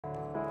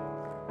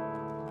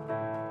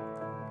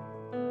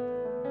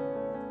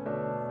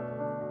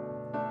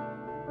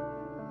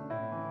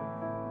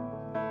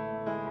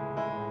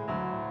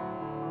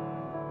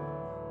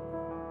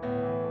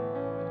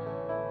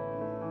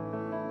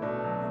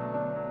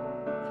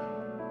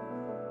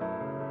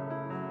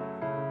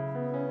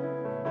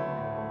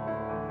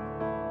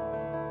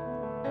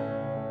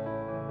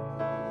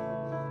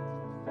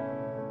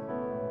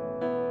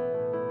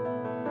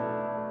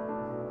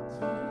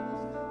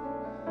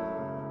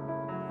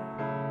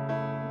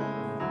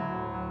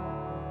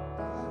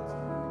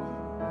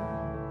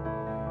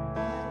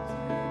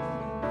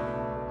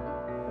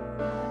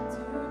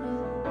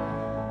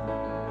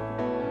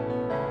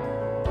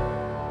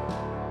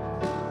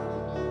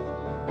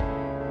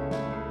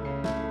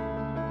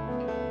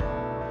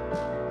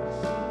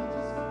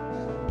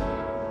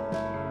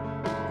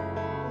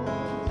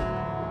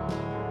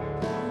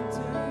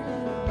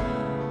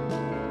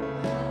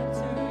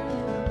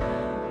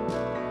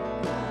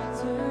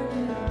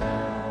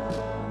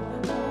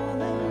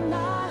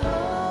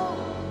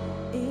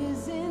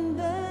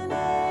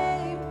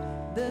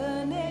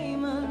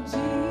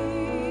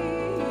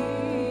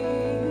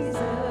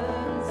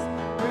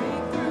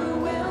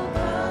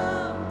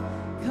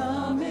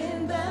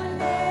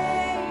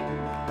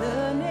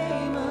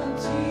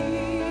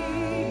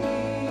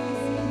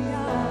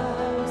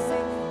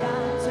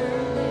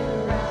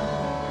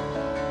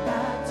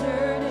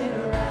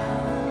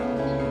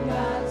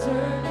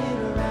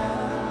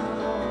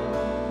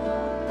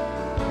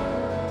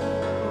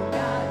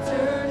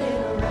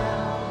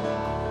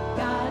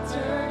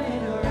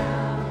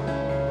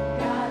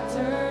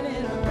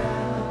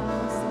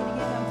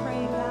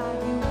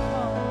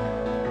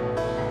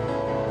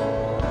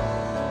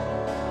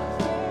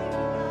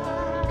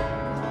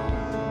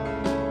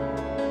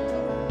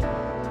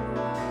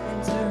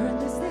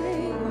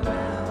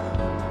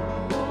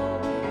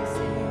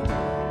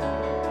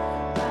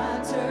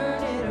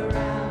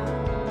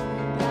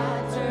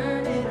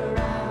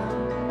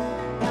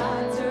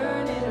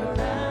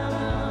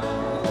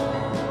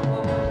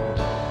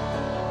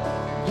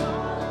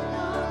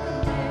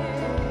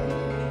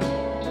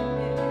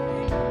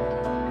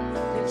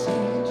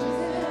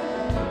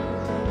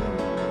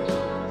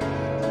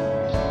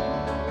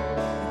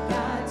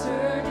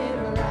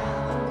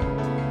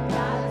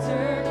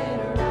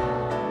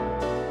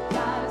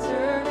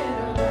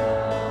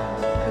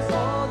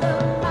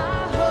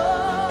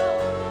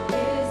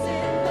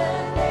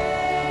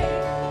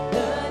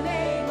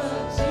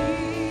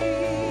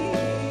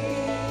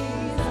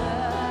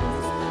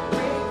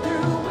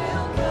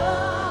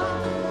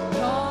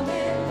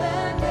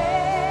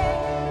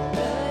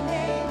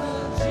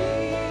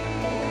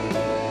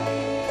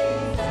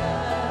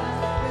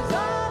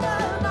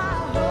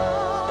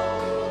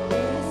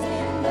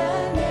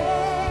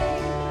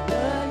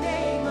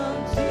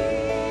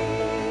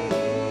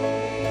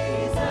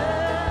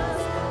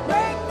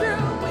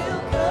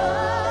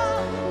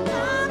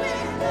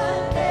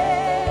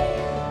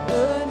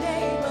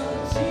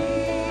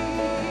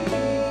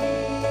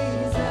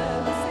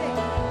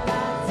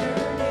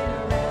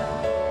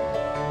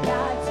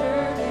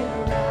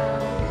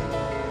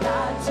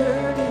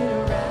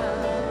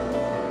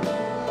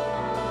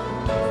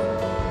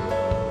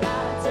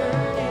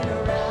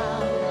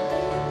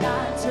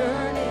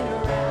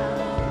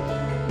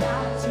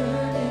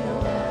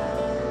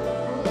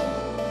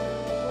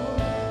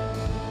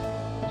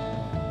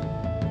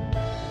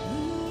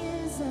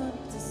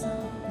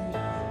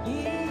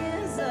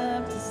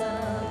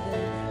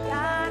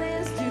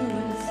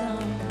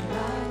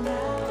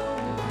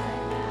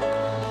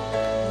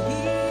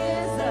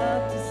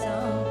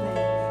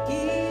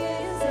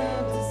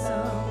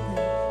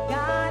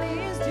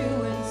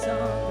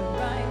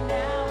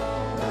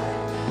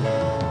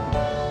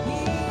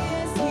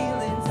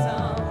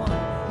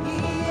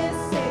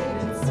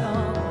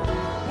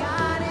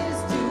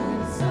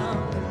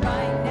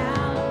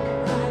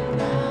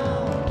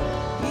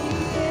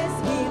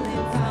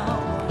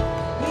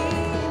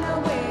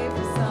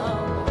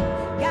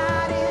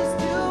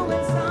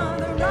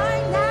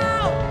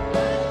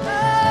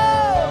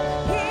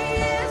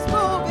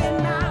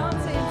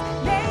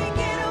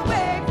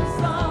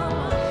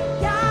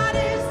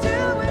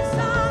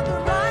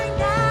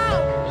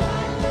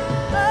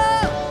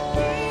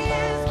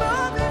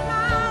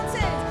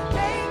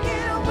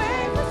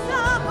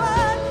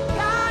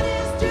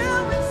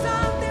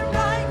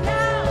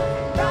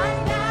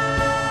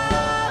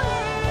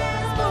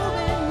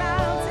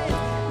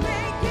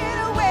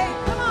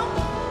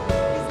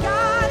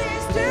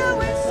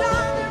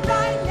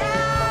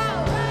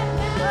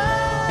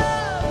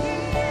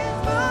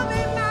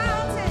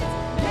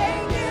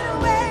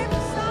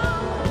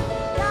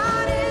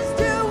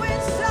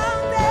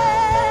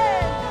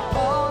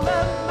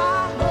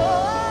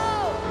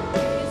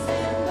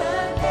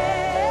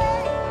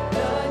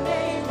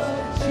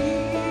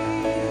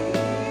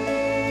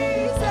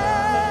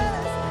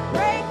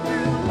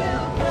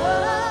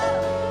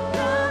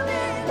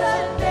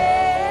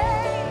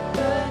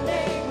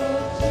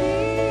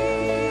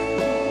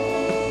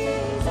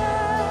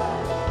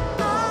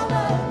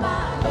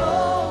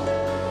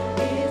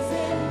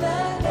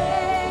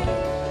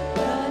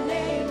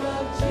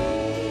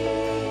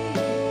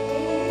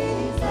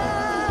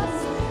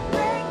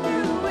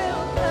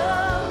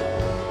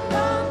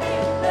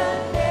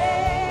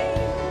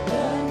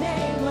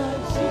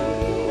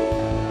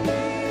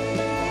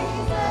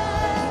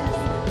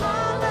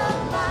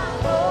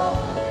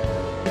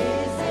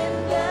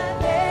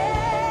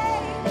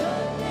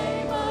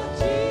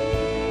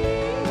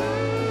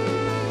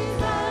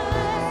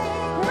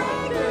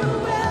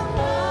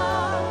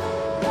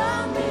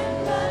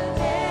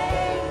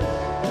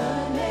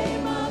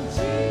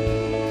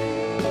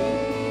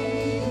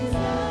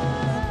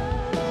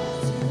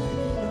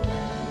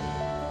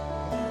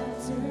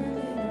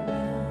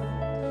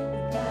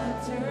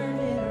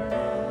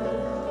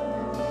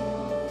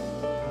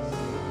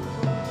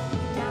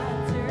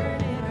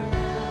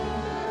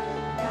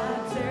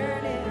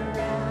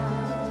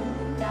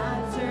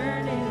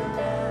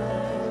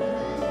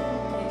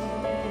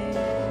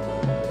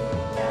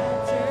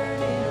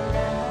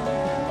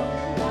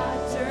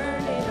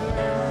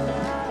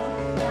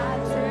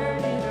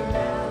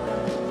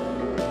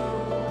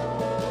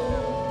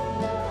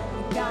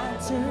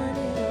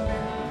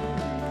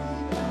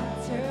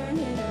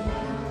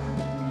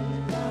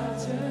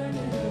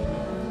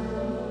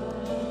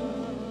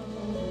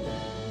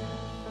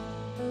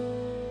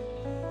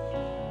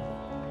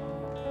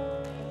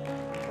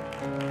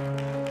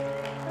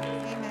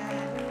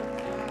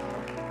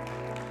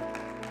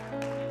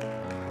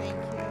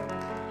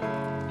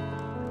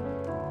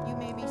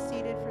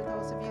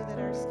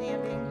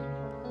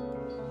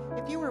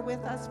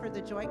us for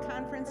the Joy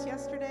Conference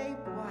yesterday?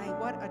 Boy,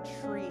 what a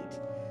treat.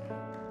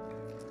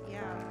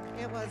 Yeah,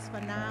 it was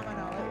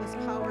phenomenal. It was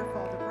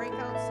powerful. The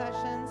breakout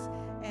sessions,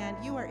 and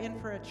you are in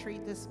for a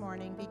treat this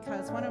morning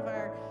because one of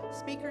our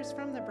speakers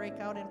from the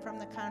breakout and from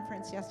the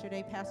conference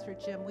yesterday, Pastor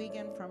Jim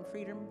Weigand from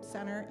Freedom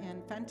Center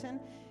in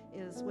Fenton,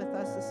 is with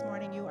us this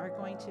morning. You are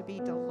going to be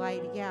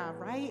delighted. Yeah,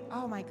 right?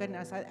 Oh my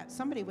goodness.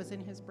 Somebody was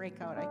in his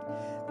breakout.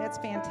 That's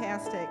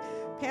fantastic.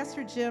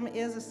 Pastor Jim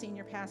is a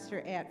senior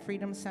pastor at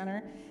Freedom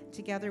Center.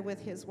 Together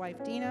with his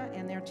wife Dina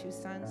and their two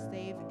sons,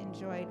 they've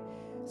enjoyed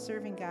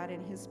serving God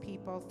and his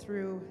people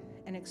through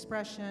an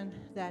expression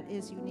that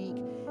is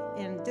unique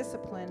and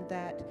discipline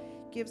that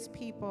gives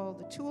people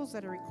the tools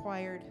that are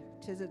required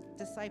to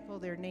disciple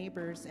their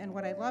neighbors. And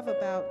what I love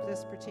about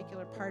this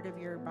particular part of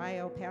your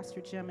bio,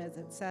 Pastor Jim, is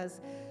it says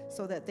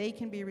so that they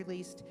can be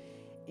released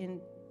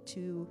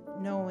into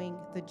knowing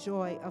the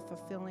joy of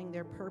fulfilling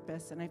their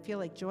purpose. And I feel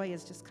like joy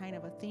is just kind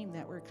of a theme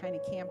that we're kind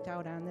of camped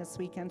out on this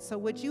weekend. So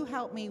would you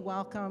help me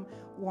welcome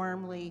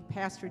warmly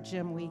Pastor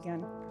Jim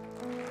Weigand?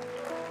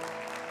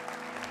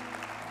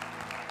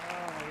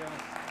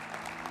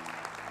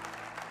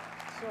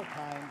 So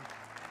kind,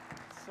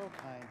 so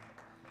kind.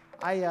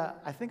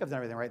 I think I've done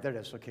everything right. There it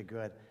is. Okay,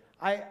 good.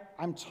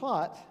 I'm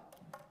taught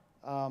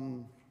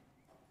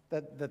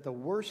that the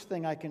worst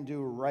thing I can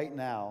do right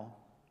now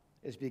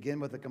is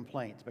begin with a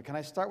complaint. But can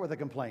I start with a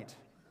complaint?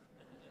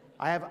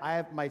 I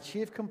have my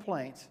chief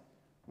complaint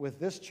with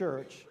this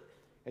church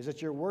is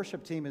that your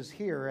worship team is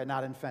here and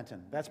not in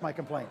Fenton. That's my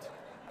complaint.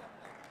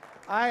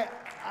 I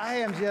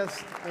am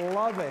just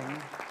loving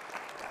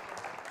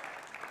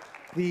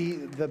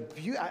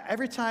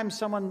every time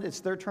it's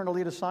their turn to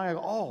lead a song, I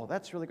go, oh,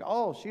 that's really good.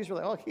 Oh, she's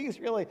really, oh, he's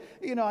really,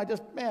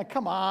 man,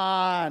 come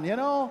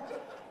on,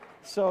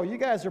 So you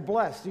guys are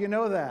blessed. Do you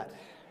know that?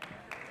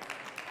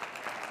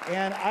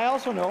 And I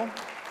also know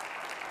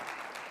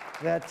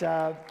that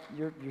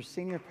your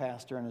senior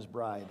pastor and his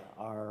bride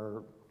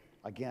are,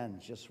 again,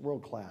 just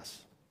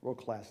world-class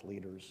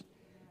leaders.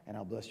 And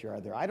how blessed you are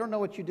there. I don't know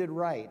what you did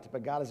right,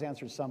 but God has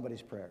answered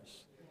somebody's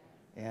prayers.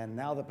 And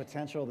now the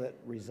potential that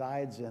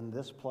resides in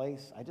this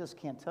place, I just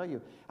can't tell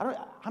you.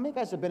 How many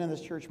guys have been in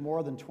this church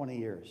more than 20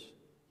 years?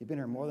 You've been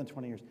here more than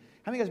 20 years.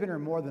 How many guys have been here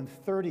more than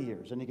 30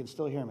 years? And you can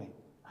still hear me.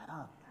 Right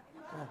on.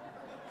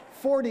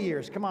 40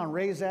 years. Come on,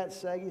 raise that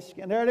saggy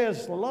skin. There it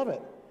is. I love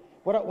it.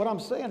 What I'm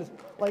saying is,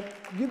 like,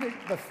 you get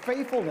the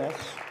faithfulness,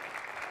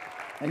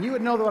 and you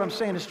would know that what I'm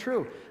saying is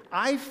true.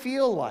 I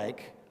feel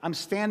like I'm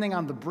standing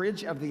on the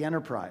bridge of the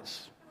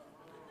Enterprise.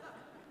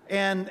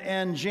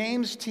 And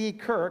James T.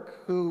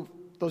 Kirk, who,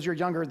 those who are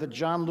younger, the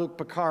John Luke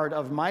Picard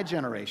of my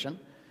generation,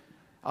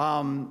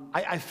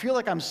 I feel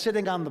like I'm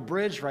sitting on the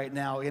bridge right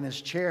now in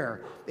his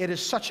chair. It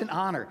is such an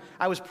honor.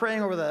 I was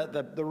praying over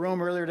the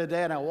room earlier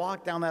today, and I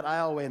walked down that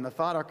aisleway, and the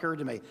thought occurred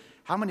to me,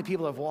 how many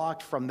people have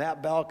walked from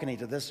that balcony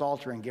to this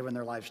altar and given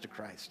their lives to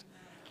Christ?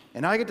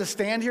 And now I get to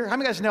stand here. How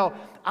many of you guys know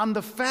I'm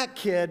the fat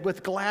kid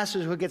with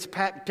glasses who gets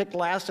picked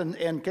last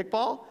in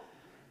kickball?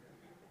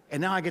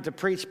 And now I get to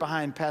preach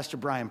behind Pastor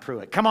Brian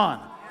Pruitt. Come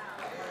on.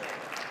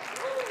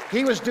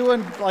 He was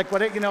doing like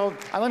let me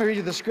read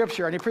you the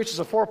scripture, and he preaches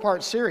a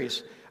 4-part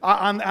series.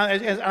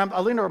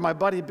 I leaned over my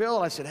buddy Bill,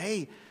 and I said,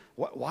 hey,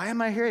 why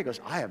am I here? He goes,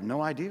 I have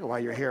no idea why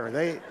you're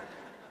here.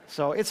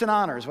 So it's an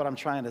honor is what I'm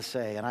trying to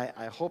say, and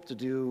I hope to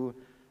do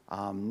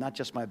not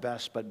just my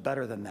best, but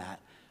better than that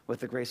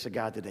with the grace of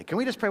God today. Can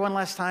we just pray one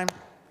last time?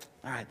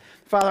 All right.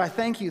 Father, I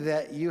thank you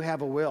that you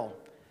have a will,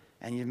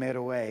 and you've made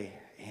a way.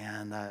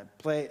 And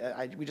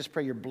we just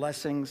pray your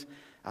blessings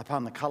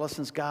upon the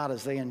Cullisons, God,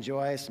 as they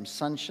enjoy some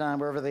sunshine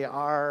wherever they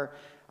are.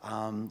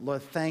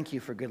 Lord, thank you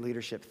for good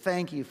leadership.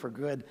 Thank you for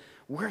good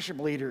worship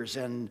leaders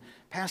and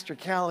Pastor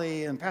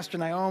Kelly and Pastor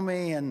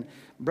Naomi and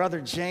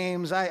Brother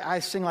James. I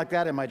sing like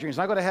that in my dreams.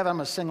 When I go to heaven, I'm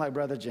going to sing like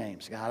Brother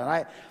James, God.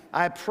 And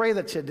I pray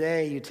that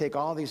today you take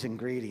all these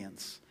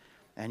ingredients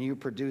and you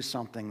produce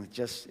something that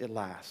it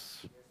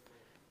lasts.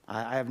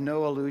 I have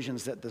no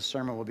illusions that this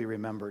sermon will be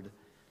remembered.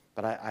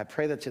 But I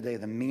pray that today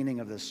the meaning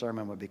of this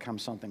sermon would become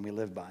something we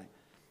live by,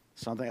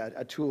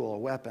 a tool, a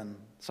weapon,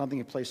 something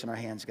you place in our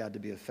hands, God, to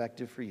be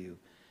effective for you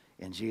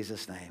in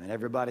Jesus' name. And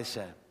everybody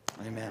said,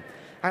 amen.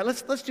 All right,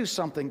 let's do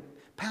something.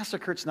 Pastor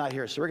Kurt's not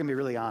here, so we're going to be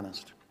really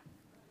honest.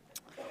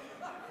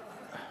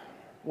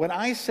 When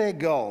I say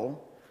go,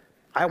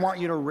 I want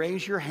you to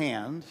raise your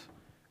hand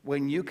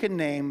when you can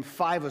name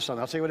 5 of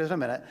something. I'll tell you what it is in a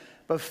minute,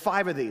 but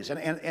 5 of these,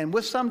 and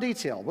with some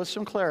detail, with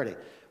some clarity.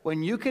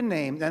 When you can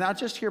name, and not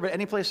just here, but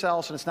any place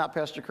else, and it's not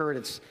Pastor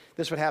Kurt,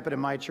 this would happen in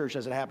my church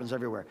as it happens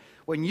everywhere.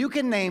 When you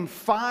can name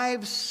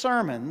 5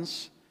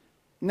 sermons,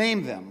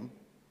 name them,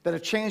 that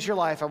have changed your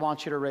life, I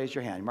want you to raise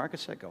your hand.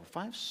 Marcus said go.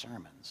 5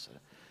 sermons.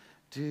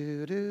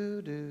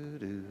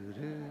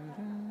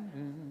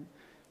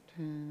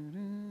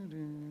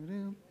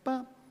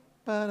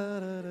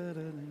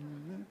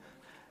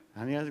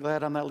 I'm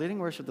glad I'm not leading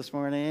worship this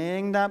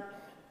morning.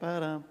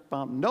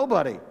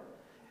 Nobody.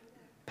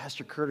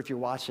 Pastor Kurt, if you're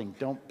watching,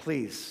 don't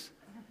please.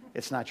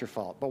 It's not your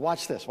fault. But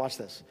watch this.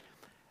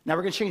 Now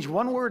we're going to change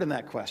one word in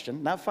that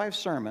question, not 5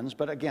 sermons,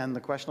 but again,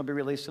 the question will be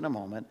released in a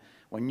moment.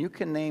 When you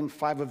can name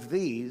 5 of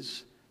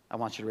these, I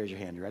want you to raise your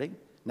hand. You ready?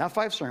 Not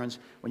 5 sermons.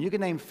 When you can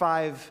name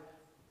 5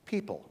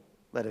 people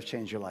that have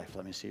changed your life,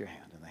 let me see your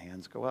hand. And the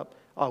hands go up.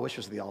 Oh, I wish it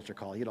was the altar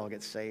call. You'd all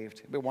get saved.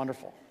 It'd be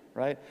wonderful,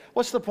 right?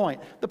 What's the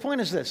point? The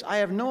point is this. I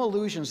have no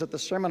illusions that the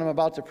sermon I'm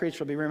about to preach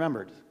will be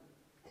remembered.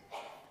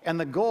 And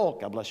the goal,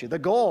 God bless you, the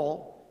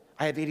goal,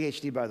 I have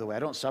ADHD, by the way. I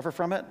don't suffer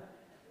from it,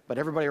 but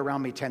everybody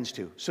around me tends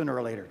to, sooner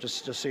or later,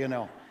 just so you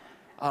know.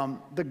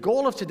 The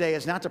goal of today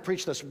is not to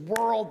preach this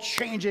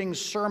world-changing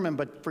sermon,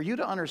 but for you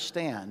to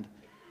understand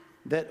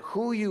that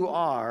who you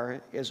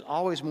are is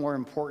always more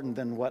important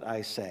than what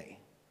I say.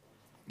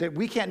 That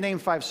we can't name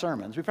 5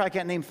 sermons. We probably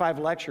can't name 5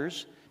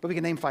 lectures, but we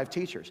can name 5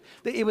 teachers.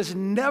 It was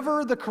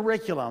never the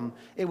curriculum.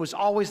 It was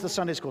always the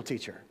Sunday school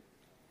teacher.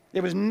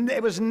 It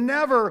was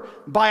never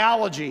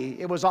biology.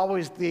 It was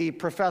always the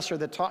professor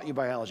that taught you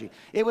biology.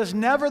 It was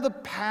never the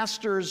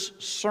pastor's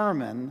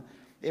sermon.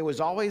 It was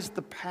always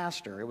the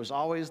pastor. It was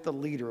always the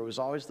leader. It was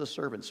always the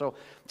servant. So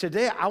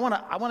today I want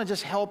to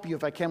just help you,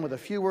 if I can, with a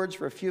few words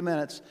for a few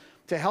minutes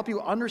to help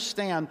you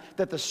understand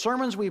that the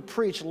sermons we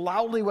preach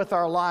loudly with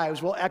our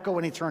lives will echo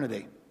in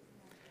eternity.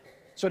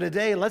 So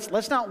today,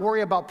 let's not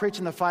worry about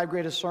preaching the 5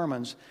 greatest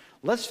sermons.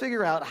 Let's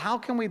figure out how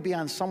can we be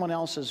on someone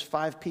else's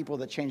 5 people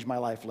that changed my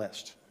life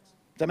list.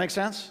 Does that make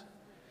sense?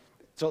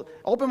 So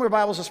open your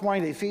Bibles this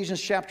morning to Ephesians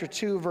chapter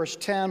 2, verse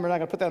 10. We're not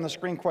going to put that on the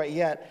screen quite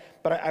yet,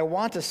 but I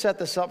want to set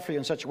this up for you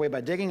in such a way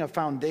by digging a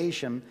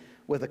foundation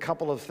with a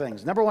couple of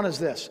things. Number one is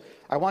this.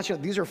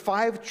 These are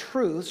 5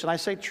 truths, and I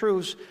say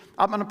truths.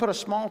 I'm going to put a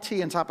small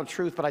t on top of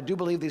truth, but I do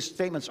believe these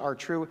statements are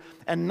true.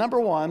 And number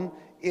one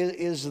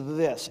is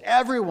this.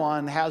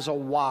 Everyone has a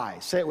why.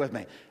 Say it with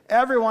me.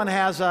 Everyone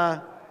has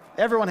a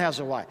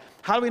why.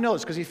 How do we know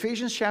this? Because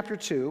Ephesians chapter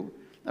 2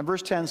 and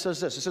verse 10 says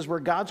this. It says, we're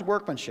God's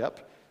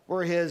workmanship.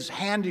 We're his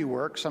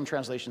handiwork, some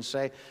translations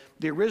say.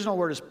 The original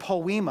word is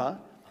poema.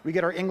 We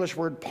get our English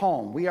word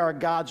poem. We are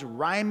God's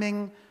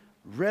rhyming,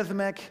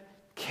 rhythmic,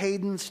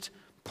 cadenced,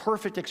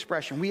 perfect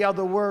expression. We are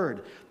the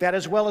Word that,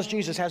 as well as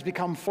Jesus, has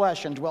become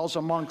flesh and dwells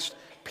amongst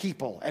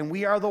people. And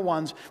we are the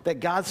ones that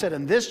God said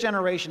in this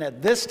generation,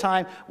 at this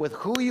time, with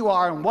who you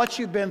are and what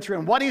you've been through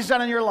and what he's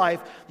done in your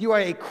life, you are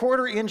a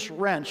 1/4-inch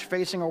wrench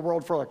facing a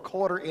world full of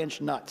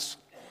 1/4-inch nuts.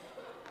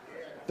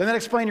 Doesn't that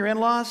explain your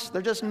in-laws?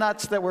 They're just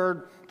nuts that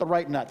were the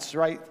right nuts,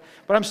 right?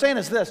 What I'm saying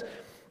is this,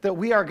 that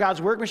we are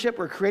God's workmanship.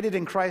 We're created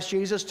in Christ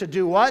Jesus to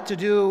do what? To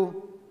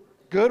do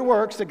good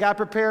works that God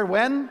prepared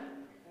when?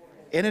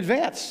 In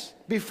advance,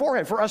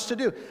 beforehand, for us to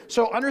do.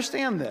 So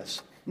understand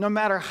this. No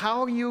matter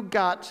how you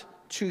got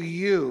to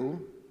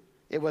you,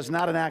 it was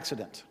not an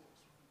accident.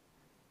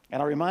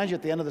 And I'll remind you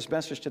at the end of this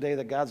message today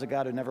that God's a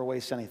God who never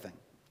wastes anything.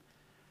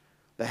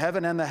 The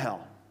heaven and the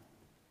hell,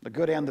 the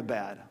good and the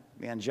bad,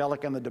 the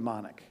angelic and the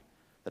demonic,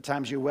 the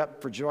times you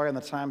wept for joy and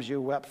the times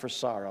you wept for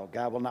sorrow,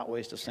 God will not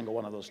waste a single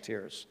one of those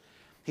tears.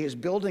 He is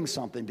building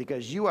something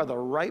because you are the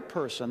right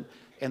person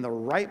in the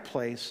right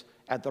place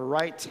at the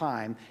right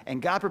time,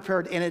 and God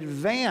prepared in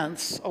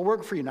advance a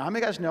work for you. Now, how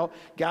many of you guys know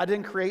God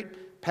didn't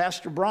create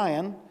Pastor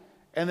Brian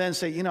and then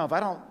say, you know, if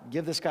I don't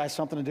give this guy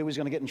something to do, he's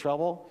going to get in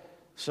trouble?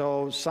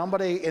 So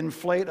somebody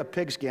inflate a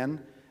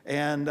pigskin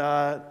and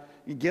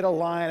you get a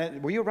line.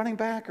 Were you a running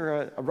back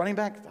or a running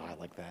back? Oh, I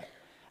like that.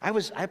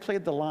 I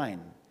played the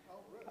line.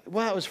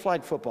 Well, it was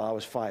flag football. I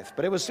was 5,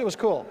 but it was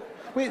cool.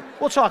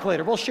 We'll talk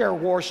later. We'll share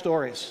war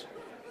stories.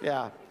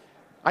 Yeah.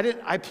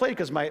 I played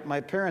because my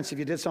parents, if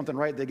you did something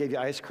right, they gave you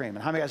ice cream.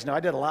 And how many of you guys know I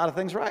did a lot of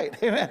things right?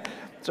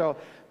 So,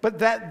 but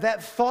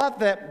that thought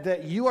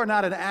that you are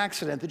not an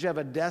accident, that you have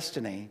a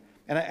destiny,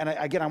 and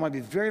again, I want to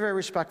be very, very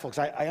respectful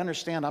because I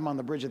understand I'm on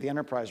the bridge of the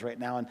Enterprise right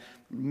now, and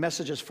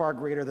messages far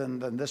greater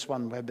than this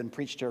one have been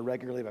preached here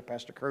regularly by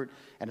Pastor Kurt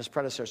and his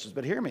predecessors.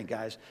 But hear me,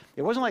 guys.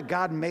 It wasn't like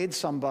God made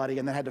somebody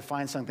and then had to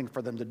find something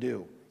for them to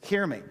do.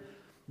 Hear me.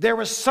 There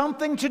was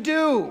something to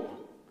do.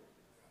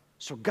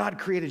 So God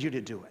created you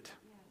to do it.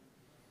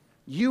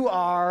 You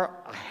are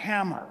a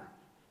hammer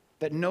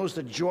that knows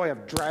the joy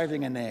of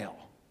driving a nail.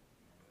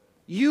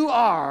 You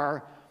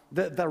are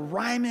the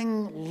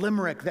rhyming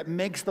limerick that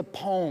makes the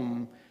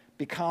poem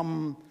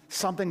become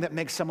something that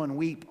makes someone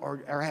weep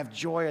or have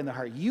joy in their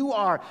heart. You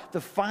are the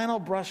final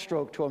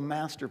brushstroke to a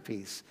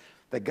masterpiece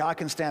that God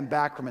can stand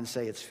back from and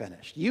say it's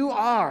finished. You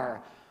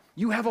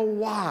have a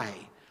why.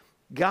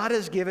 God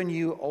has given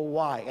you a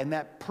why, and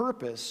that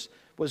purpose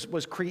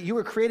you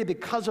were created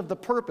because of the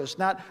purpose,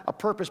 not a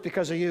purpose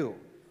because of you.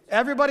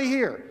 Everybody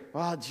here,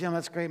 well, Jim,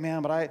 that's great,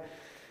 man, but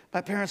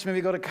my parents made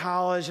me go to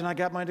college, and I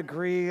got my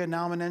degree, and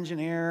now I'm an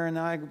engineer, and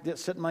I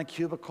sit in my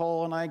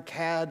cubicle, and I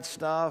CAD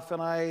stuff,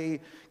 and I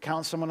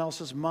count someone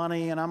else's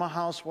money, and I'm a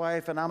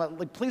housewife,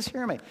 and please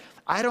hear me.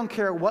 I don't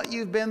care what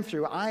you've been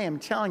through. I am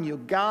telling you,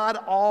 God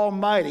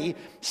Almighty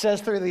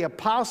says through the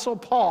Apostle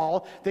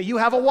Paul that you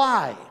have a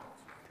why.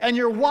 And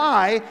your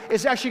why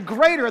is actually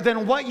greater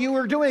than what you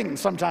are doing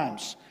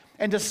sometimes.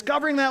 And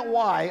discovering that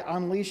why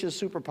unleashes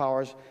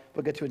superpowers.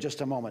 We'll get to in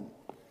just a moment.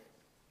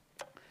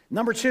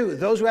 Number 2,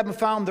 those who haven't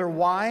found their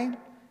why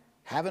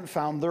haven't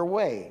found their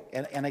way.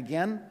 And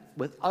again,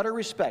 with utter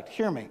respect,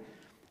 hear me.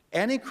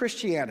 Any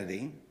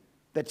Christianity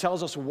that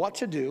tells us what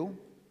to do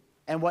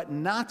and what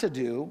not to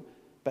do,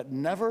 but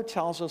never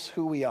tells us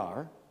who we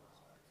are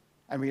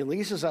and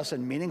releases us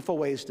in meaningful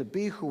ways to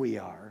be who we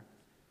are,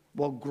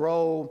 will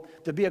grow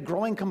to be a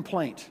growing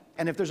complaint.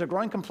 And if there's a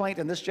growing complaint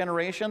in this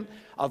generation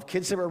of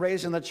kids that were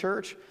raised in the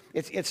church,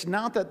 it's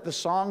not that the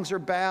songs are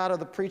bad or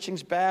the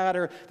preaching's bad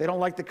or they don't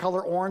like the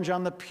color orange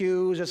on the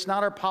pews. It's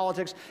not our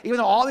politics. Even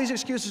though all these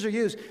excuses are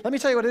used, let me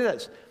tell you what it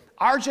is.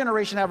 Our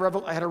generation had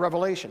a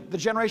revelation. The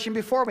generation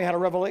before me had a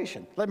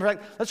revelation.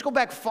 Let's go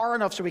back far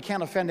enough so we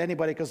can't offend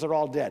anybody because they're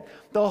all dead.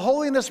 The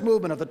holiness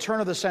movement of the turn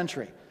of the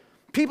century,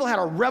 people had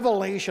a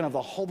revelation of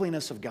the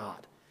holiness of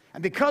God.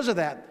 And because of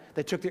that,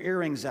 they took their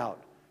earrings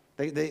out.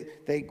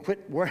 They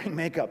quit wearing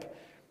makeup.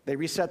 They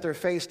reset their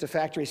face to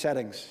factory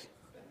settings.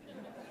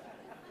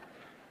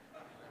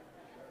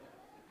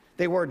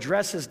 They wore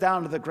dresses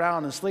down to the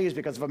ground and sleeves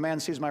because if a man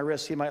sees my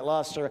wrists, he might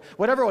lust, or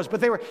whatever it was.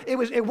 But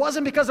it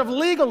wasn't because of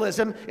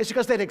legalism. It's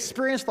because they'd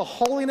experienced the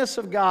holiness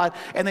of God,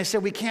 and they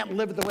said we can't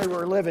live the way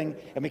we're living,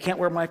 and we can't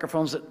wear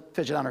microphones that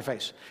fidget on our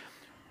face.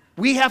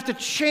 We have to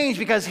change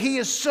because he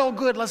is so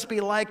good, let's be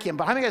like him.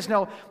 But how many of you guys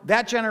know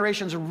that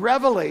generation's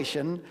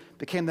revelation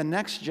became the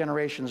next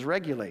generation's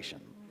regulation?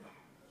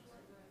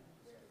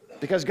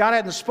 Because God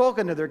hadn't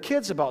spoken to their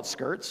kids about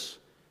skirts.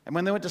 And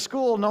when they went to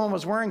school, no one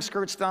was wearing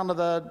skirts down to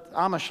the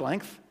Amish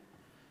length.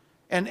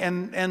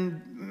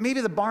 And maybe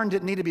the barn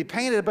didn't need to be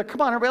painted, but come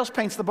on, everybody else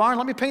paints the barn.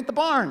 Let me paint the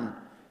barn.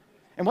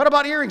 And what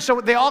about earrings?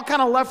 So they all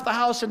kind of left the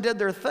house and did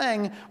their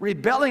thing,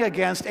 rebelling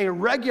against a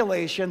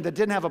regulation that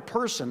didn't have a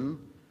person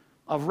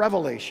of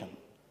revelation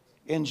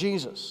in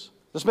Jesus.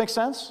 Does this make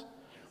sense?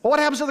 Well, what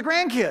happens to the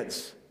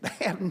grandkids?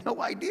 They have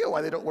no idea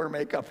why they don't wear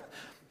makeup.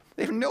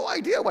 They have no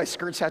idea why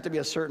skirts have to be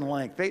a certain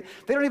length. They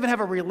don't even have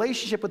a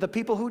relationship with the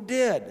people who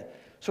did.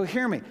 So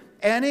hear me.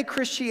 Any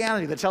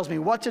Christianity that tells me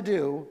what to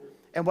do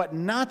and what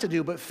not to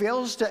do, but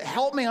fails to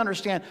help me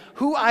understand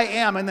who I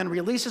am and then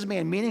releases me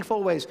in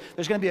meaningful ways,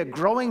 there's going to be a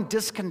growing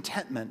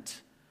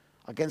discontentment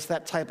against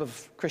that type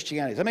of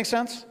Christianity. Does that make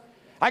sense?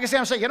 I can stand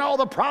and say, you know,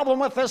 the problem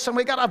with this, and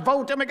we got to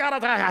vote, and we got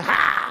to,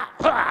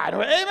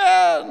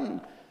 amen.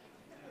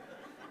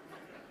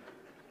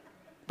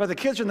 But the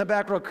kids are in the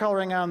back row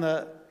coloring on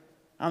the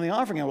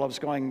offering envelopes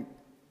going,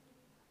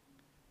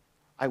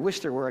 I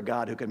wish there were a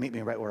God who could meet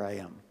me right where I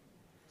am.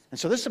 And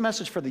so this is a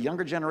message for the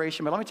younger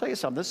generation, but let me tell you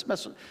something.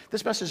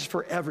 This message is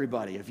for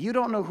everybody. If you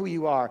don't know who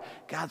you are,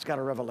 God's got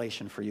a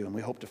revelation for you, and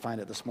we hope to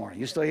find it this morning.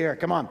 You still here?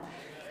 Come on.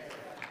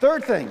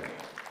 Third thing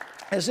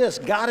is this.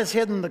 God has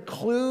hidden the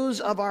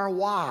clues of our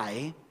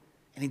why,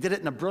 and he did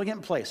it in a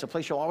brilliant place, a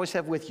place you'll always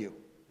have with you.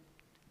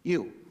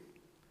 You.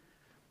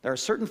 There are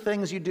certain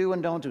things you do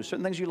and don't do,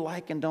 certain things you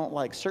like and don't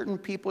like, certain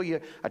people you're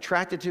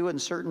attracted to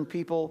and certain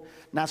people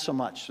not so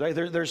much. Right?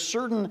 There's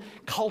certain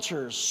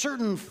cultures,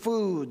 certain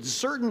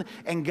foods,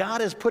 and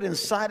God has put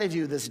inside of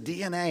you this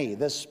DNA,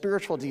 this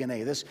spiritual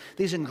DNA,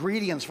 these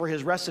ingredients for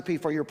his recipe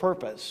for your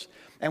purpose.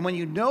 And when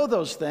you know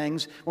those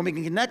things, when we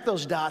can connect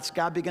those dots,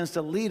 God begins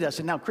to lead us.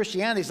 And now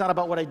Christianity is not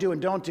about what I do and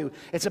don't do.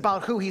 It's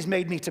about who he's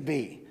made me to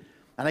be.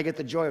 And I get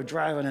the joy of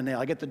driving a nail.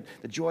 I get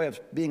the joy of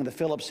being the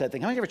Phillips head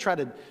thing. How many of you ever tried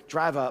to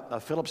drive a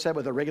Phillips head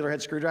with a regular head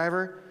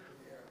screwdriver?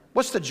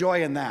 What's the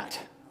joy in that?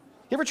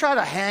 You ever try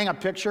to hang a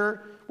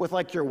picture with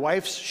like your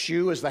wife's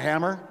shoe as the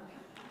hammer?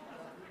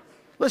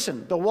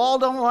 Listen, the wall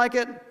don't like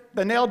it,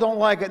 the nail don't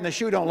like it, and the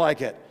shoe don't like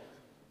it.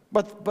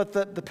 But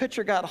the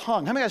picture got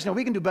hung. How many of you guys know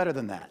we can do better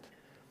than that?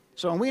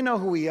 So when we know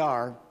who we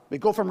are, we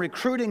go from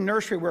recruiting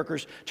nursery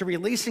workers to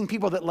releasing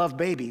people that love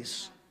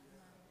babies.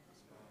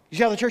 You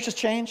see how the church has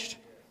changed?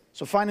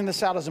 So finding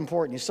this out is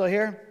important. You still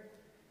here?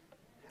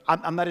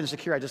 I'm not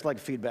insecure. I just like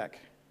feedback.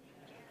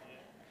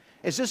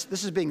 This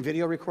is being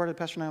video recorded,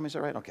 Pastor Naomi? Is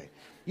that right? Okay.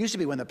 Used to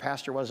be when the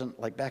pastor wasn't,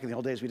 like back in the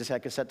old days, we just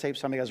had cassette tapes.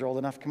 Some of you guys are old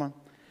enough? Come on.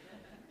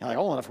 You're like,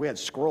 old enough, we had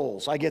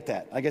scrolls. I get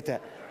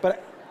that.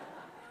 But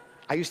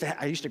I used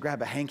to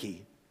grab a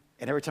hanky,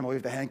 and every time I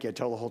waved the hanky, I'd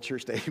tell the whole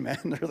church to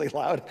amen really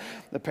loud.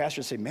 The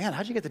pastor would say, man,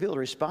 how'd you get the people to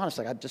respond? It's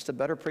like, I'm just a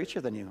better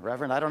preacher than you,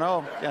 Reverend. I don't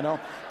know,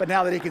 But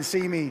now that he can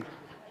see me,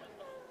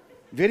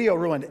 video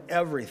ruined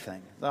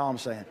everything. That's all I'm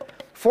saying.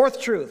 Fourth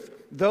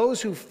truth,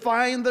 those who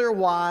find their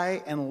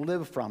why and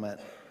live from it,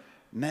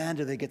 man,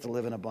 do they get to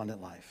live an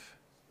abundant life.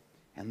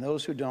 And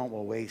those who don't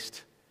will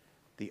waste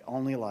the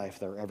only life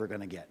they're ever going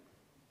to get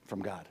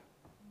from God.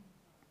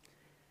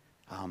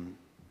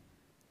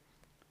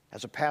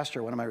 As a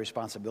pastor, one of my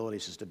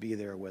responsibilities is to be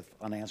there with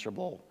the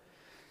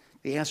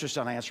answers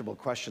to unanswerable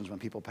questions when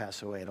people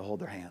pass away, to hold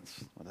their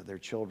hands, whether they're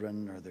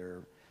children or their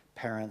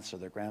parents or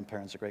their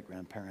grandparents or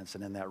great-grandparents.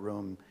 And in that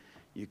room,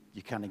 you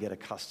kind of get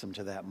accustomed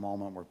to that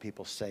moment where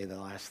people say the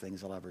last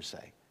things they'll ever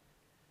say.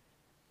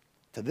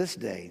 To this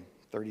day,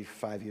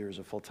 35 years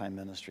of full-time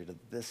ministry, to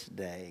this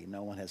day,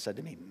 no one has said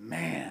to me,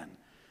 man,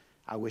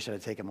 I wish I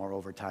had taken more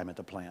overtime at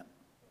the plant.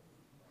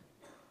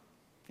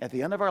 At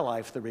the end of our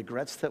life, the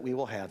regrets that we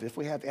will have, if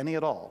we have any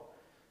at all,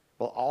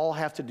 will all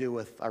have to do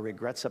with our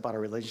regrets about our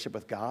relationship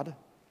with God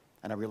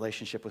and a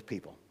relationship with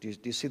people. Do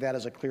you see that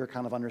as a clear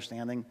kind of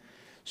understanding?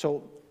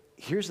 So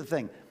here's the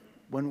thing.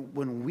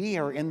 When we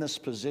are in this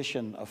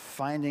position of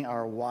finding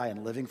our why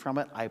and living from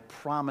it, I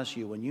promise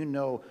you, when you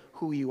know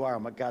who you are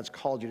and what God's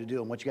called you to do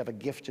and what you have a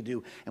gift to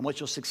do and what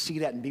you'll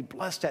succeed at and be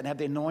blessed at and have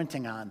the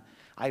anointing on,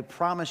 I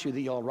promise you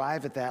that you'll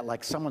arrive at that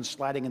like someone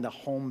sliding into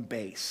home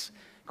base,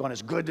 going,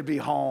 it's good to be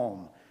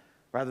home,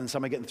 rather than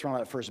somebody getting thrown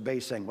out at first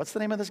base saying, what's the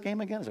name of this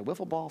game again? Is it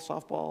wiffle ball,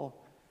 softball?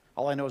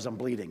 All I know is I'm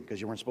bleeding because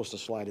you weren't supposed to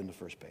slide into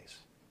first base.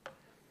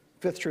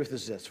 Fifth truth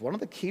is this. One of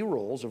the key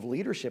roles of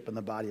leadership in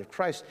the body of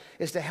Christ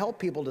is to help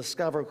people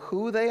discover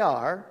who they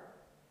are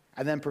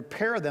and then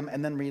prepare them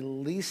and then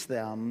release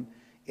them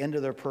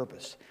into their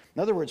purpose.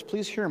 In other words,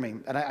 please hear me,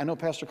 and I know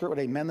Pastor Kurt would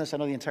amen this, I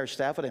know the entire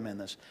staff would amen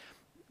this.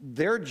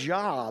 Their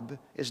job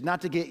is not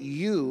to get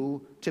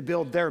you to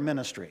build their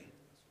ministry.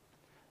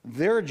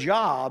 Their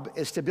job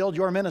is to build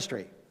your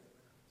ministry.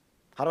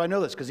 How do I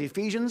know this? Because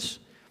Ephesians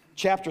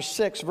chapter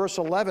 6, verse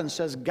 11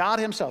 says, God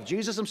himself,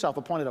 Jesus himself,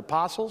 appointed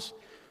apostles,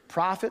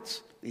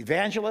 prophets,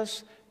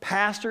 evangelists,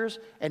 pastors,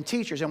 and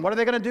teachers. And what are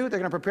they going to do? They're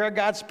going to prepare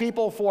God's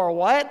people for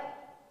what?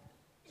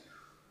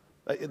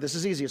 This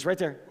is easy. It's right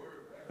there.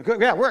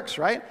 Yeah, it works,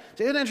 right?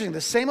 So isn't it interesting?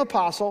 The same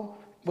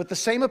apostle with the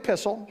same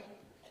epistle,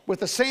 with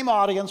the same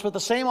audience, with the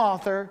same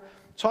author,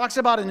 talks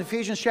about in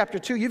Ephesians chapter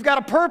 2, you've got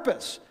a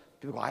purpose.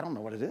 People go, I don't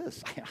know what it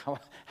is.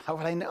 How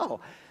would I know?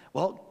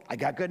 Well, I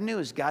got good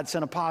news. God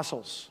sent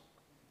apostles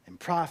and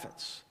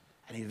prophets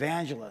and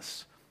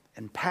evangelists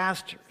and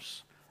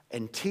pastors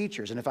and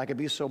teachers, and if I could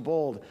be so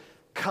bold,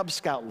 Cub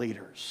Scout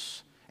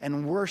leaders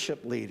and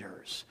worship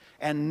leaders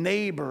and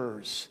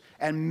neighbors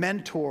and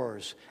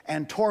mentors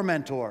and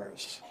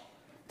tormentors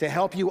to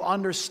help you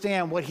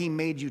understand what he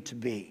made you to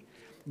be.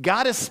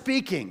 God is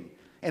speaking,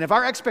 and if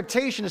our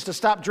expectation is to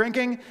stop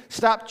drinking,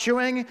 stop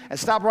chewing, and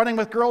stop running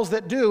with girls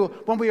that do,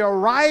 when we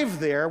arrive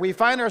there, we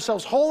find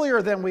ourselves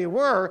holier than we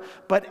were,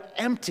 but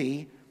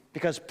empty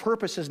because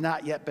purpose has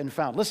not yet been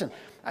found. Listen,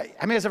 how many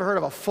of you guys ever heard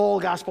of a full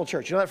gospel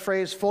church? You know that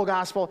phrase, full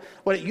gospel?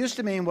 What it used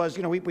to mean was,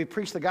 we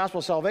preach the gospel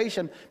of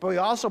salvation, but we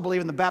also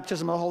believe in the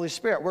baptism of the Holy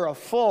Spirit. We're a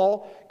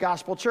full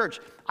gospel church.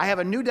 I have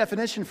a new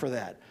definition for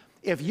that.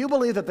 If you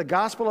believe that the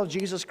gospel of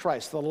Jesus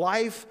Christ, the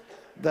life,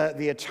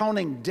 the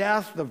atoning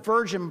death, the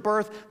virgin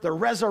birth, the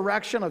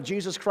resurrection of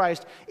Jesus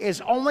Christ is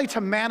only to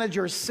manage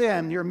your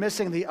sin, you're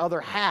missing the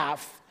other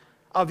half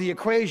of the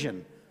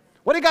equation.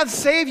 What did God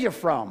save you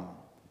from?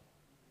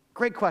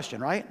 Great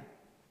question, right?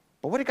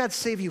 But what did God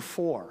save you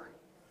for?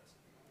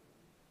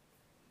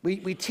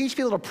 We teach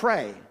people to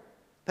pray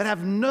that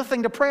have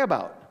nothing to pray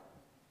about.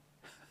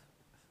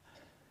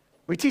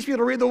 We teach people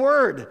to read the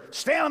Word,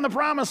 stand on the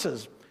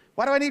promises.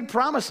 Why do I need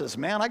promises,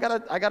 man? I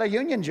got a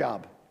union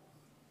job.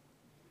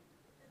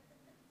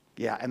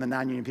 Yeah, and the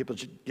non-union people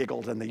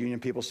giggled, and the union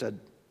people said,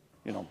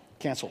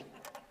 cancel.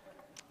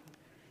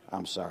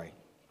 I'm sorry.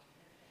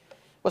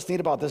 What's neat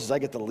about this is I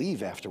get to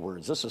leave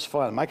afterwards. This is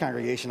fun. My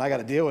congregation, I got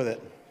to deal with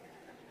it.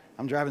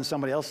 I'm driving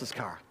somebody else's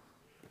car,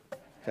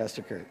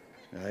 Pastor Kurt,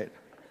 right?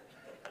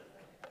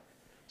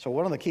 So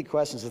one of the key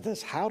questions is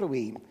this: how do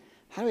we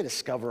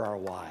discover our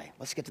why?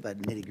 Let's get to that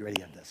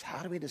nitty-gritty of this.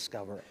 How do we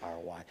discover our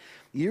why?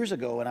 Years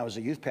ago, when I was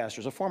a youth pastor,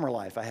 it was a former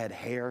life, I had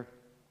hair.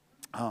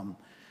 I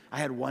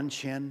had one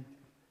chin.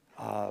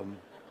 I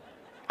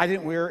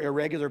didn't wear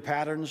irregular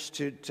patterns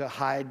to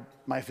hide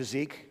my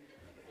physique.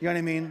 You know what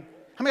I mean?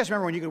 How many guys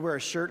remember when you could wear a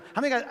shirt?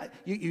 How many guys,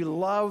 you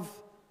love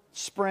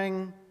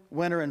spring,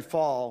 winter, and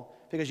fall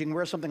because you can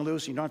wear something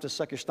loose and you don't have to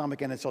suck your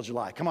stomach in until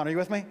July. Come on, are you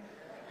with me?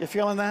 You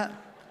feeling that?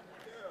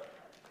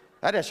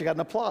 That actually got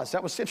an applause.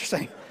 That was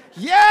interesting.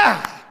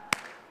 Yeah!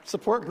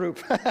 Support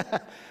group.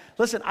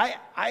 Listen,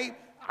 I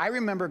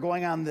remember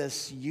going on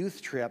this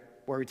youth trip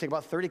where we take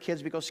about 30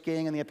 kids, we go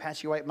skiing in the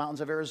Apache White Mountains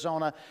of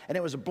Arizona, and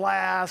it was a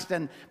blast.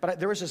 But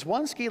there was this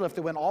one ski lift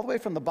that went all the way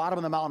from the bottom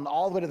of the mountain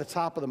all the way to the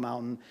top of the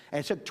mountain,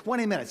 and it took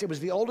 20 minutes. It was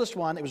the oldest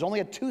one. It was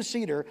only a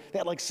two-seater. They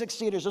had like 6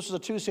 seaters. This was a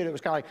two-seater. It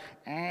was kind of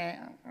like,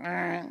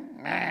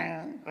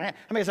 How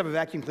many guys have a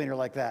vacuum cleaner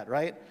like that,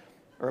 right?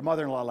 Or a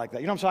mother-in-law like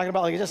that. You know what I'm talking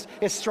about? Like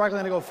it's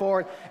struggling to go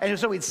forward. And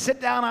so we'd sit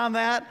down on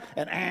that,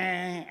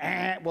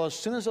 and well, as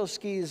soon as those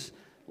skis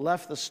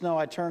left the snow,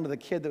 I turned to the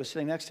kid that was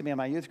sitting next to me in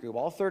my youth group,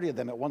 all 30 of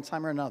them at one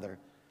time or another,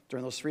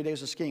 during those 3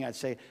 days of skiing. I'd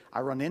say,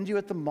 I run into you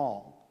at the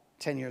mall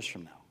 10 years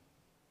from now.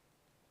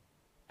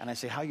 And I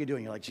say, how you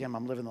doing? You're like, Jim,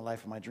 I'm living the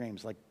life of my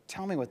dreams. Like,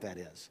 tell me what that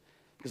is.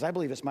 Because I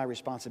believe it's my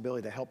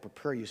responsibility to help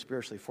prepare you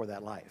spiritually for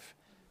that life,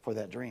 for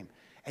that dream.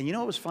 And you know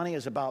what was funny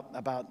is about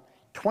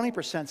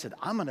 20% said,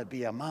 I'm going to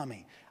be a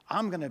mommy.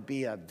 I'm going to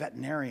be a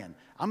veterinarian.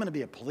 I'm going to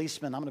be a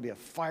policeman. I'm going to be a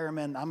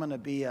fireman. I'm going to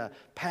be a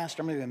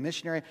pastor. I'm going to be a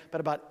missionary. But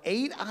about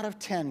 8 out of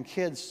 10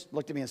 kids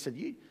looked at me and said,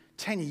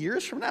 10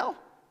 years from now?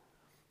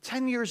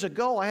 10 years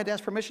ago, I had to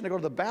ask permission to go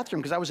to the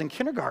bathroom because I was in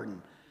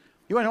kindergarten.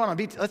 You want to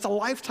be, that's a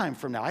lifetime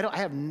from now. I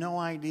have no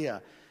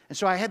idea. And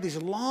so I had these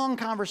long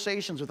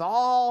conversations with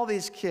all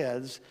these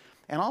kids,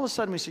 And all of a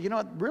sudden we said, you know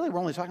what, really we're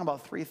only talking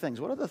about 3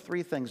 things. What are the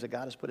 3 things that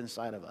God has put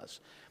inside of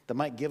us that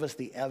might give us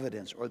the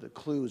evidence or the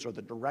clues or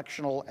the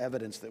directional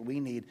evidence that we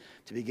need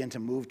to begin to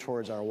move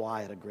towards our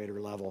why at a greater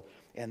level?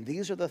 And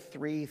these are the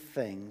 3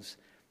 things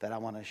that I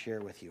want to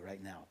share with you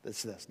right now.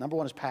 It's this. Number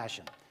 1 is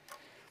passion.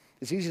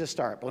 It's easy to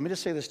start, but let me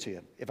just say this to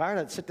you. If I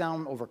were to sit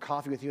down over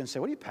coffee with you and say,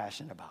 what are you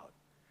passionate about?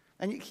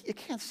 And you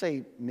can't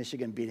say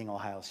Michigan beating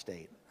Ohio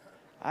State.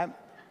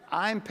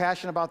 I'm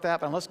passionate about that,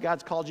 but unless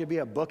God's called you to be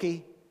a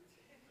bookie,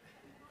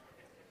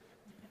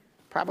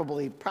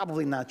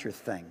 probably not your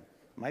thing.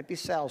 Might be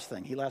Sal's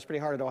thing. He laughs pretty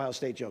hard at Ohio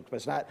State jokes,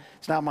 but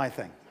it's not my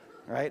thing,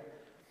 right?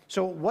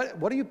 So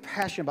what are you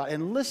passionate about?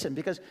 And listen,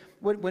 because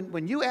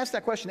when you ask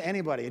that question to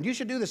anybody, and you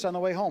should do this on the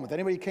way home with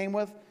anybody you came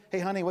with, hey,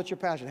 honey, what's your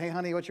passion? Hey,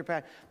 honey, what's your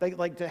passion?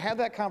 Like to have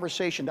that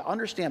conversation, to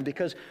understand,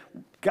 because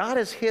God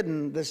has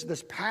hidden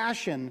this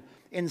passion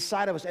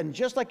inside of us. And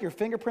just like your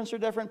fingerprints are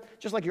different,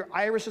 just like your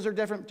irises are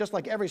different, just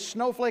like every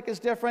snowflake is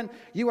different,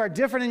 you are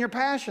different in your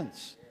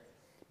passions.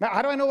 Now,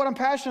 how do I know what I'm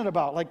passionate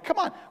about? Like, come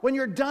on, when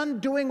you're done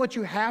doing what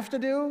you have to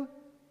do,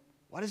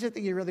 what is it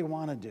that you really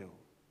want to do?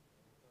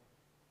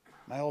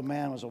 My old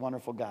man was a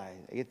wonderful guy,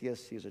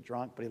 atheist, he was a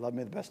drunk, but he loved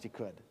me the best he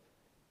could.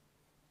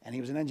 And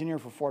he was an engineer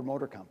for Ford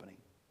Motor Company.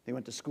 He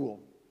went to school,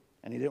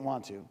 and he didn't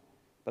want to,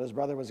 but his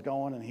brother was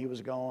going, and he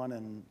was going,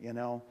 and, you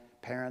know,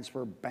 parents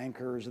were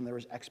bankers, and there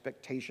was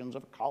expectations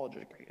of a college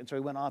degree, and so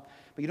he went off.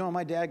 But you know when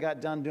my dad got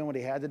done doing what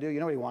he had to do, you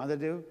know what he wanted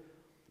to do?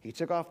 He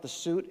took off the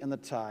suit and the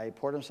tie,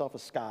 poured himself a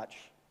scotch,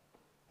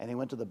 and he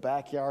went to the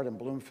backyard in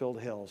Bloomfield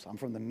Hills. I'm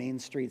from the mean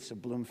streets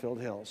of Bloomfield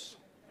Hills.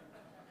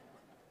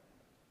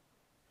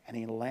 And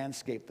he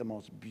landscaped the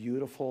most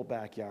beautiful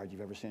backyard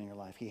you've ever seen in your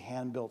life. He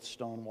hand-built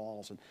stone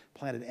walls and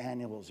planted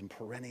annuals and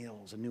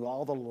perennials and knew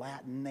all the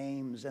Latin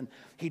names. And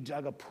he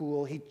dug a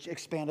pool. He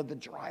expanded the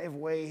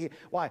driveway.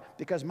 Why?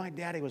 Because my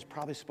daddy was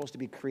probably supposed to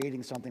be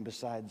creating something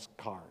besides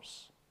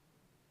cars.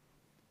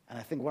 And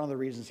I think one of the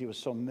reasons he was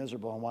so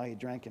miserable and why he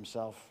drank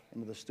himself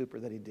into the stupor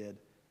that he did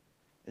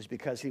is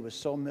because he was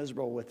so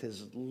miserable with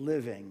his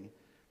living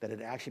that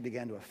it actually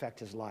began to affect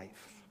his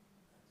life.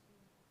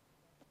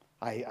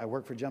 I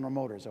worked for General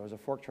Motors. I was a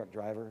fork truck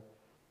driver.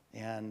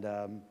 And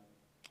when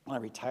I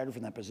retired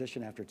from that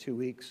position after 2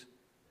 weeks,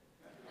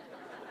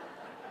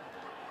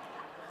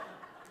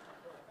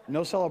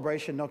 no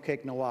celebration, no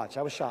cake, no watch.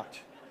 I was shocked.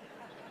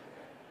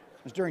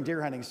 It was during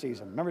deer hunting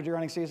season. Remember deer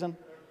hunting season?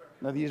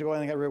 No, they used to go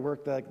in and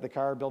rework the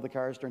car, build the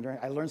cars during deer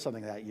hunting. I learned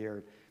something that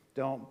year.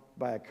 Don't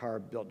buy a car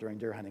built during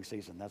deer hunting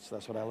season. That's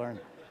what I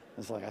learned.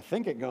 It's like, I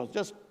think it goes,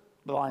 just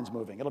the line's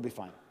moving. It'll be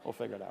fine. We'll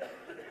figure it out.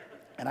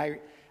 And I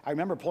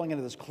remember pulling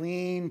into this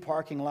clean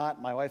parking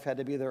lot. My wife had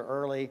to be there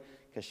early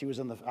because she was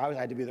in the, I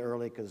had to be there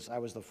early because I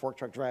was the fork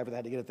truck driver that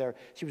had to get it there.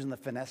 She was in the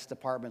finesse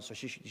department, so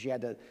she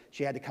had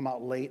to come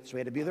out late. So we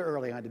had to be there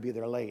early, and I had to be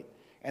there late.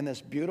 And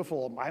this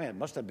beautiful, I mean, it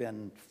must have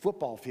been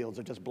football fields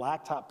of just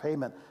blacktop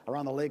pavement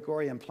around the Lake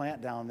Orion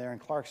plant down there in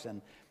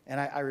Clarkson. And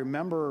I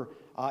remember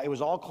it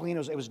was all clean.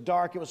 It was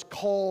dark. It was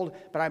cold.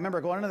 But I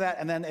remember going into that,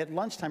 and then at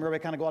lunchtime,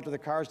 everybody kind of go out to their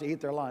cars to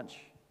eat their lunch.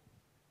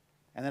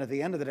 And then at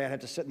the end of the day, I'd have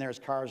to sit in there as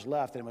cars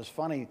left. And it was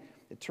funny.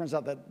 It turns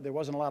out that there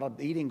wasn't a lot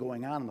of eating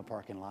going on in the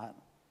parking lot,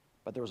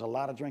 but there was a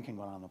lot of drinking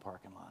going on in the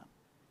parking lot.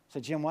 I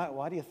said, Jim,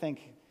 why do you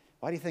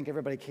think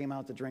everybody came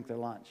out to drink their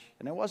lunch?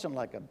 And it wasn't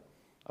like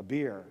a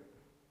beer.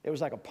 It was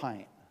like a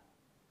pint.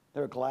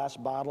 There were glass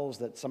bottles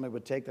that somebody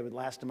would take that would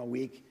last them a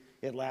week.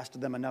 It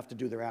lasted them enough to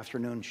do their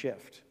afternoon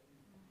shift.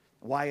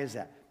 Why is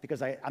that?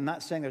 Because I'm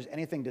not saying there's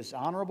anything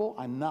dishonorable.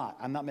 I'm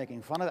not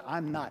making fun of it.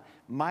 I'm not.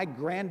 My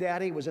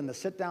granddaddy was in the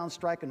sit-down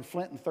strike in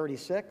Flint in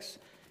 36.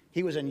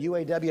 He was in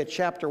UAW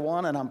Chapter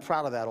 1, and I'm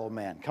proud of that old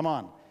man. Come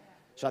on.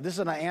 So this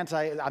is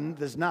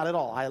this is not at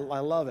all. I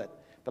love it.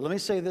 But let me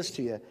say this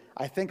to you.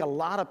 I think a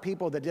lot of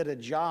people that did a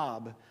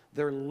job,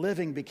 their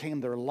living became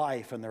their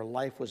life, and their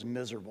life was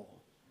miserable.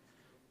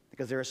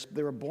 Because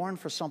they were born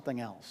for something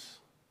else.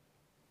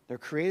 They're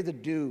created to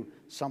do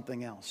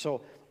something else.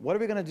 So what are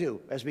we going to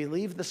do? As we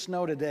leave the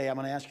snow today, I'm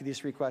going to ask you these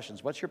 3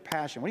 questions. What's your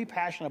passion? What are you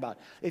passionate about?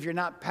 If you're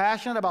not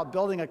passionate about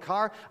building a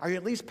car, are you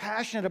at least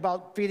passionate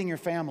about feeding your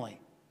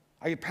family?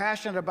 Are you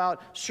passionate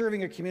about serving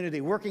your community,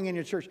 working in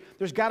your church?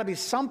 There's got to be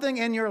something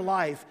in your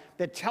life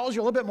that tells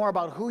you a little bit more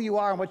about who you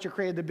are and what you're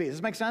created to be. Does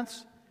this make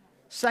sense?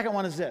 Second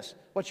one is this.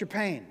 What's your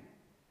pain?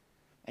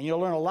 And you'll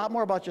learn a lot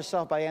more about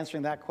yourself by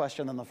answering that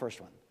question than the first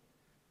one.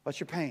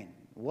 What's your pain?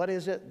 What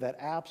is it that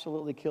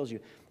absolutely kills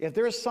you? If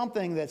there is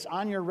something that's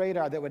on your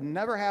radar that would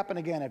never happen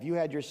again if you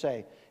had your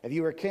say, if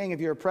you were king, if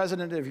you were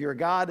president, if you were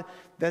God,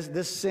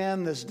 this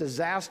sin, this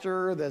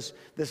disaster,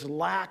 this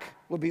lack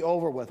would be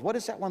over with. What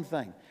is that one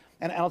thing?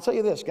 And I'll tell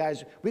you this,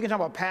 guys, we can talk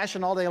about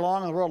passion all day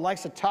long, and the world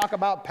likes to talk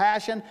about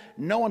passion.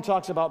 No one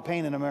talks about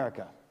pain in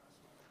America.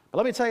 But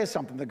let me tell you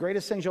something. The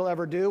greatest things you'll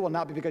ever do will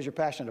not be because you're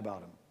passionate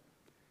about them.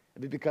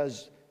 It'll be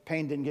because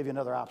pain didn't give you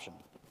another option.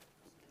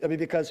 It'll be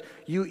because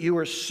you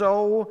were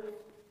so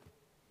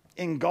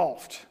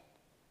engulfed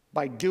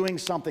by doing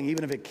something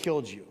even if it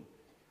killed you.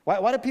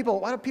 Why do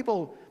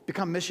people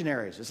become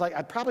missionaries? It's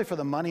like probably for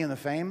the money and the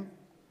fame.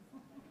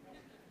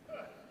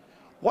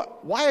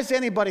 Why is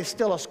anybody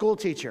still a school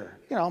teacher?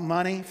 You know,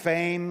 money,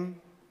 fame.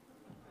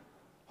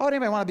 Why would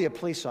anybody want to be a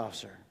police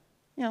officer?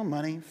 You know,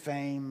 money,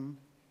 fame.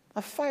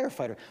 A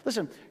firefighter.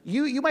 Listen,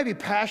 you might be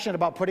passionate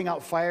about putting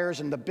out fires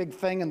and the big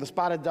thing and the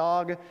spotted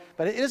dog,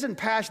 but it isn't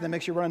passion that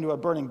makes you run into a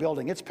burning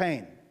building. It's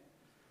pain.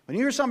 When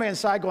you hear somebody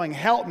inside going,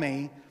 help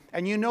me,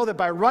 and you know that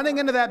by running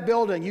into that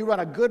building, you run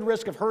a good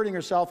risk of hurting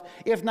yourself,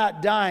 if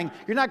not dying.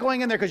 You're not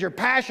going in there because you're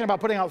passionate about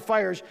putting out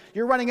fires.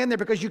 You're running in there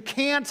because you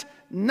can't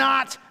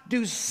not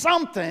do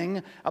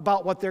something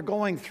about what they're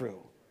going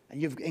through.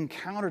 And you've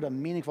encountered a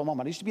meaningful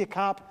moment. I used to be a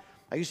cop.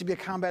 I used to be a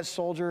combat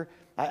soldier.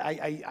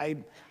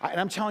 And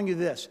I'm telling you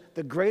this,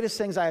 the greatest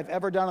things I have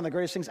ever done and the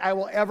greatest things I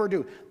will ever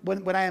do,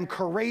 when I am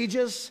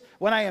courageous,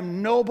 when I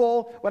am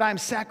noble, when I am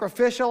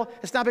sacrificial,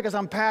 it's not because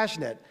I'm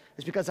passionate.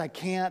 It's because I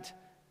can't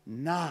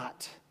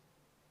not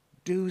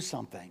do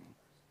something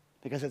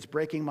because it's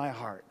breaking my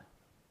heart.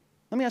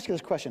 Let me ask you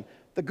this question.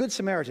 The Good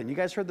Samaritan, you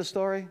guys heard the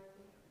story?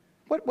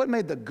 What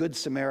made the Good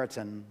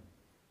Samaritan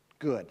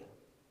good?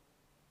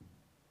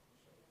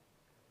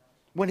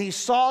 When he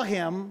saw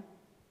him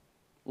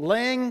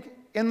laying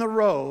in the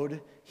road,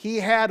 he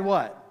had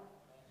what?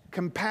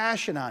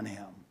 Compassion on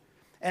him.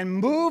 And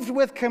moved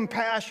with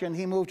compassion,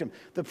 he moved him.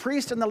 The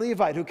priest and the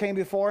Levite who came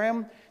before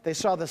him, they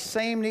saw the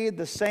same need,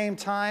 the same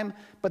time,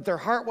 but their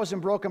heart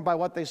wasn't broken by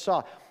what they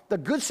saw. The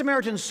Good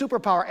Samaritan's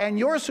superpower and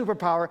your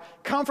superpower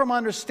come from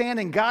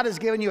understanding God has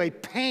given you a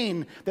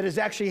pain that is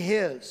actually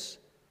his.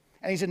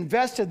 And he's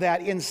invested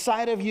that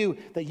inside of you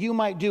that you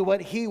might do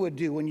what he would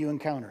do when you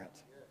encounter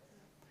it.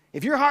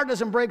 If your heart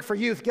doesn't break for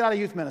youth, get out of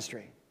youth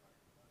ministry.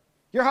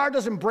 Your heart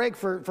doesn't break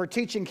for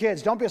teaching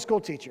kids, don't be a school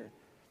teacher.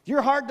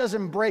 Your heart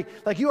doesn't break,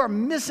 like you are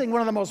missing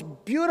one of the most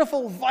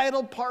beautiful,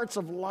 vital parts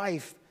of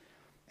life.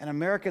 And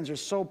Americans are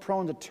so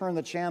prone to turn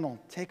the channel,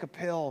 take a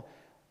pill,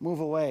 move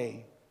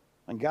away.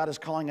 And God is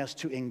calling us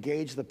to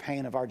engage the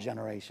pain of our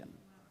generation.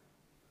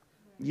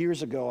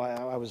 Years ago,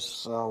 I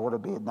was, what would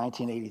it be, in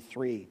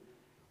 1983,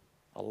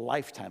 a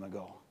lifetime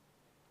ago.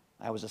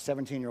 I was a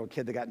 17-year-old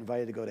kid that got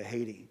invited to go to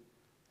Haiti.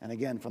 And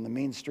again, from the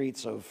mean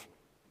streets of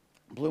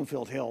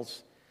Bloomfield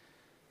Hills.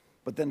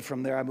 But then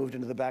from there, I moved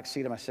into the back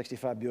seat of my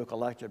 65 Buick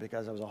Electra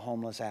because I was a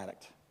homeless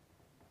addict.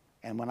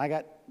 And when I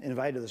got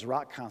invited to this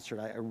rock concert,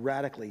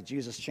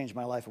 Jesus changed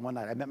my life in one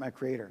night. I met my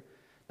Creator.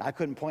 Now, I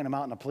couldn't point him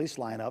out in a police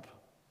lineup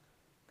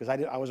because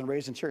I wasn't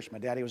raised in church. My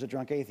daddy was a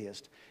drunk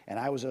atheist, and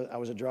I was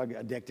a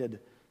drug-addicted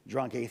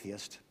drunk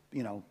atheist,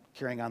 you know,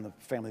 carrying on the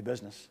family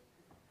business.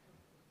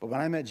 But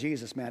when I met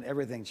Jesus, man,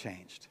 everything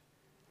changed.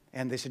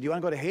 And they said, "You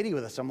want to go to Haiti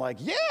with us?" I'm like,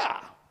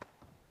 "Yeah!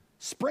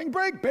 Spring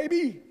break,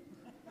 baby!"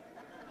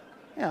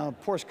 You know,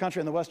 poorest country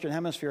in the Western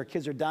Hemisphere,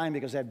 kids are dying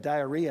because they have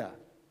diarrhea.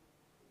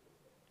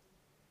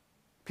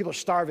 People are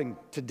starving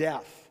to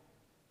death.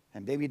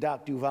 And baby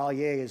Doc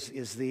Duvalier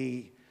is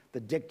the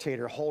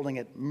dictator holding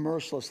it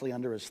mercilessly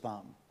under his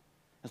thumb.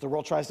 As the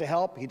world tries to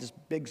help,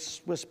 big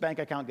Swiss bank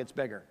account gets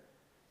bigger.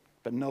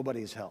 But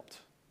nobody's helped.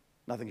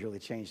 Nothing's really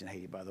changed in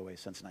Haiti, by the way,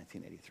 since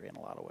 1983 in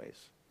a lot of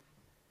ways.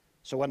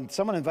 So when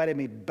someone invited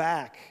me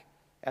back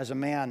as a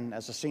man,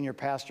 as a senior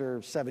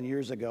pastor 7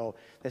 years ago,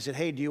 they said,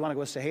 "Hey, do you want to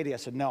go to Haiti?" I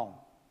said, "No,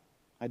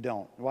 I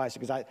don't." Why? I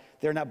said, because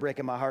they're not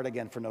breaking my heart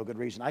again for no good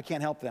reason. I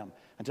can't help them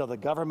until the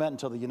government,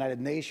 until the United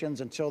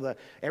Nations, until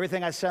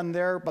everything I send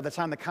there, by the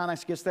time the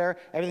Connex gets there,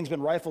 everything's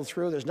been rifled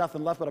through. There's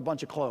nothing left but a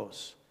bunch of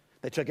clothes.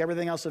 They took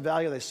everything else of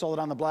value. They sold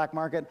it on the black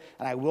market,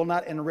 and I will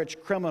not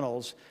enrich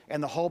criminals in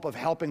the hope of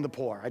helping the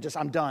poor.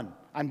 I'm done.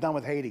 I'm done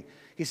with Haiti.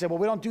 He said, "Well,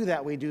 we don't do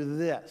that. We do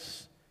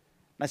this."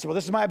 And I said, "Well,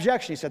 this is my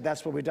objection." He said,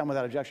 "That's what we've done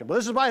without objection." "Well,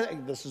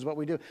 this is what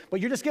we do." "But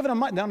you're just giving them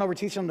money." No, we're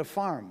teaching them to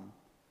farm.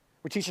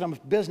 We're teaching them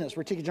business.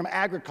 We're teaching them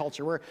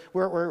agriculture.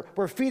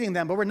 We're feeding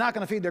them, but we're not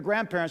going to feed their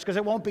grandparents because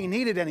it won't be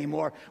needed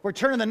anymore. We're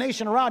turning the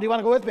nation around. Do you want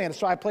to go with me? And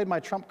so I played my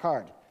Trump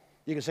card.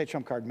 You can say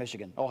Trump card,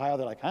 Michigan. Ohio,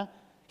 they're like, "Huh?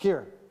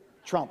 Here,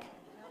 Trump.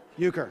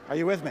 Euchre, are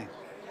you with me?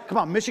 Come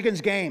on, Michigan's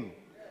game."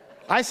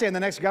 I say in the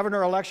next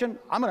governor election,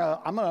 I'm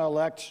gonna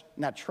elect,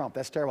 not Trump,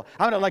 that's terrible.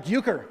 I'm gonna elect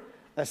Euchre.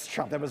 That's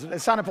Trump. It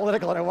sounded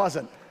political and it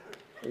wasn't.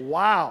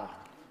 Wow.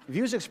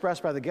 Views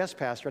expressed by the guest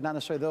pastor are not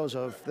necessarily those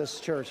of this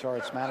church or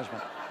its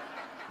management.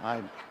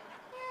 I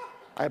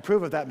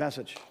approve of that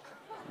message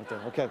right there.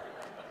 Okay.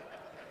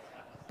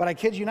 But I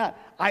kid you not.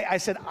 I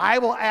said, "I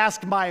will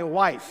ask my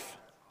wife."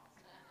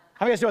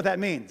 How many of you guys know what that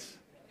means?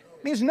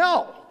 It means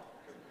no.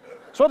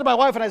 So I went to my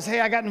wife and I said, "Hey,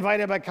 I got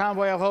invited by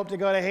Convoy of Hope to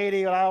go to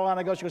Haiti, and I don't want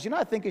to go." She goes,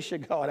 "I think you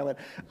should go." And I went,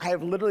 "I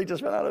have literally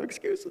just run out of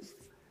excuses."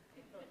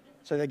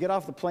 So they get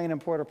off the plane in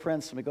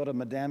Port-au-Prince, and we go to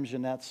Madame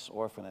Jeanette's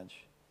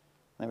orphanage.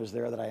 And it was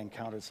there that I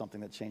encountered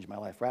something that changed my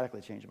life,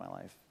 radically changed my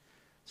life.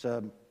 It's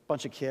a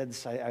bunch of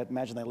kids. I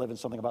imagine they live in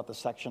something about the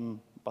size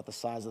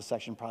of the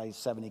section, probably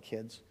 70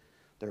 kids.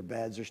 There are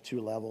beds, there's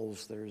 2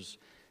 levels,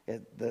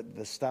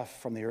 the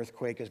stuff from the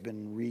earthquake has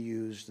been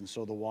reused, and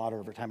so the water,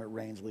 every time it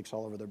rains, leaks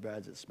all over their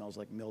beds. It smells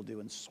like mildew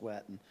and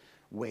sweat and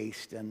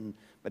waste, and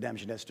Madame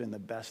Jeanette's doing the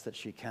best that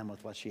she can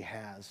with what she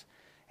has.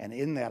 And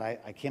in that,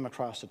 I came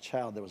across a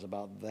child that was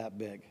about that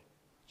big.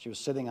 She was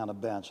sitting on a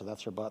bench, so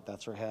that's her butt,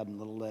 that's her head and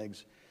little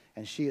legs,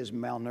 and she is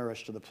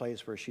malnourished to the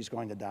place where she's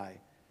going to die.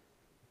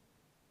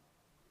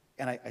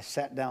 And I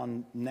sat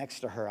down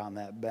next to her on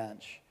that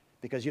bench,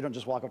 because you don't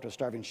just walk up to a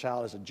starving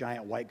child as a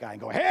giant white guy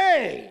and go,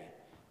 "Hey,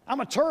 I'm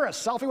a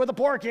tourist, selfie with a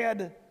poor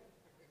kid."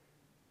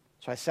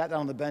 So I sat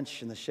down on the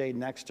bench in the shade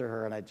next to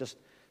her, and I just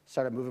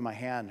started moving my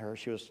hand.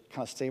 She was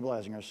kind of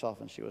stabilizing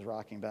herself, and she was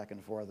rocking back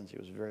and forth, and she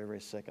was very,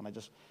 very sick. And I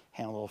just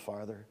hand a little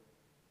farther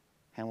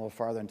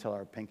until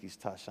our pinkies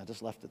touched. I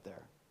just left it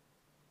there.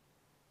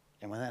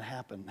 And when that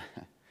happened,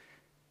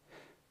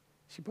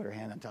 she put her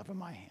hand on top of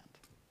my hand.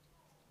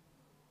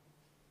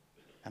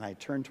 And I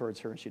turned towards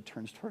her, and she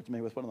turns towards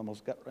me with one of the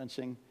most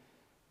gut-wrenching,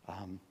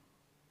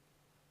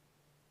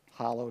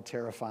 hollow,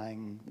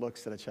 terrifying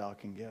looks that a child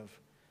can give.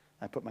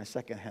 I put my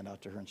second hand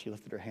out to her, and she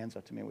lifted her hands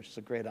up to me, which is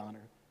a great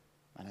honor.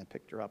 And I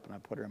picked her up, and I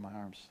put her in my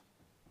arms.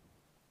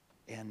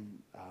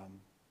 And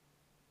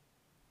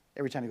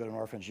every time you go to an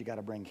orphanage, you got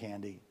to bring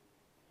candy.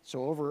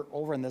 So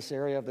over in this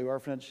area of the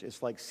orphanage,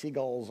 it's like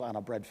seagulls on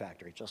a bread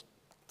factory. Just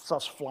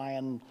stuff's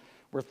flying.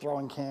 We're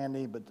throwing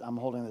candy, but I'm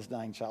holding this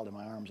dying child in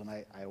my arms. And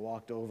I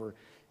walked over, and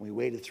we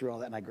waded through all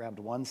that, and I grabbed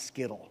one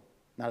Skittle.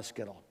 Not a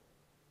Skittle.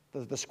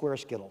 The square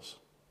Skittles.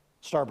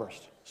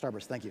 Starburst,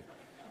 thank you.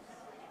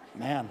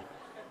 Man.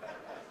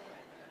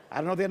 I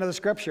don't know the end of the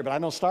scripture, but I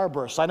know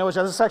Starburst. I know it's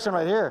this section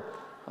right here.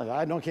 Like,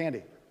 I know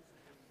candy.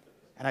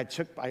 And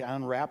I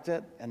unwrapped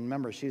it, and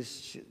remember,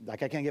 she's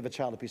like, I can't give a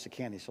child a piece of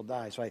candy, she'll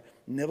die. So I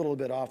nibbled a little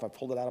bit off, I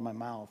pulled it out of my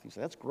mouth. He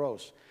said, "That's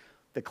gross.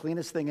 The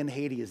cleanest thing in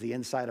Haiti is the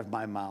inside of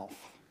my mouth."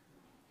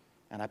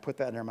 And I put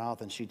that in her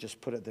mouth, and she just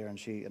put it there,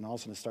 and all of a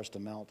sudden it starts to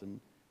melt. And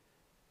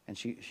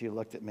she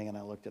looked at me, and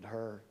I looked at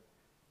her.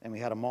 And we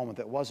had a moment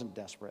that wasn't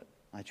desperate.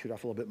 I chewed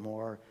off a little bit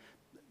more.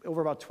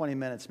 Over about 20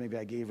 minutes, maybe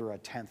I gave her a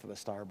tenth of a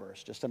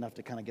Starburst, just enough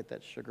to kind of get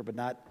that sugar, but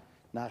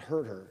not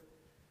hurt her.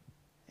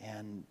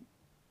 And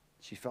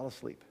she fell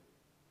asleep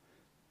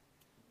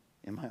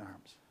in my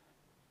arms.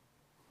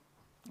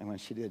 And when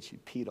she did, she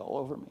peed all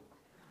over me.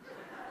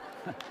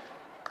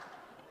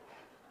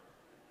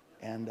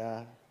 And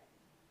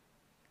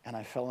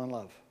I fell in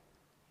love.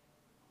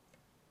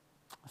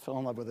 I fell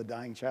in love with a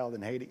dying child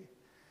in Haiti.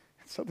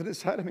 And something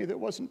inside of me that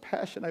wasn't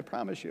passion, I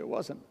promise you it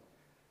wasn't.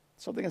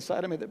 Something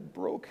inside of me that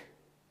broke.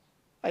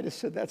 I just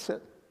said, "That's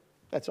it.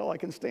 That's all I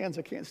can stand.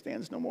 I can't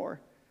stand no more."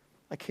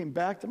 I came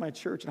back to my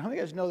church. And how many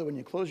of you guys know that when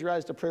you close your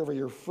eyes to pray over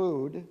your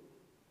food,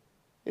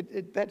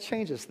 that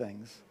changes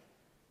things?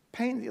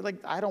 Pain, like,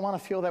 I don't want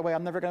to feel that way.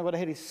 I'm never going to go to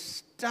Haiti.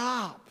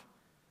 Stop.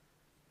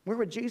 Where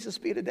would Jesus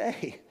be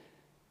today?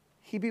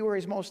 He'd be where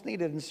he's most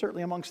needed, and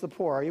certainly amongst the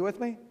poor. Are you with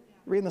me?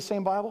 Reading the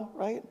same Bible,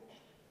 right?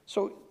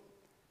 So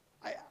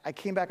I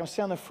came back. I'm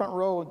standing on the front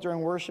row during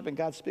worship, and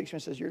God speaks to me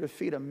and says, "You're to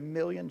feed 1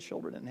 million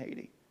children in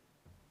Haiti."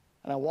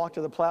 And I walked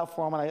to the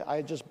platform, and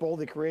I just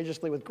boldly,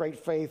 courageously, with great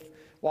faith,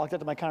 walked up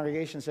to my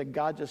congregation and said,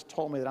 "God just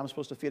told me that I'm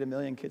supposed to feed 1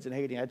 million kids in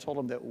Haiti." And I told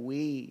him that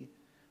we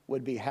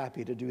would be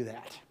happy to do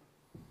that,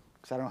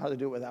 because I don't know how to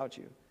do it without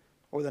you.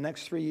 Over the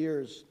next 3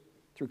 years,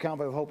 through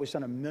Convoy of Hope, we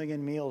sent 1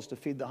 million meals to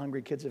feed the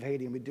hungry kids of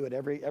Haiti, and we do it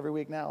every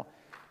week now.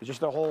 It's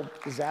just a whole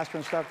disaster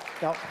and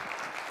stuff. Now,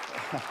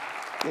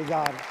 dear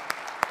God,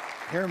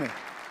 hear me.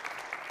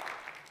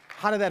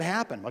 How did that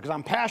happen? Because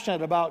I'm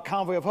passionate about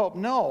Convoy of Hope?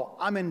 No,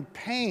 I'm in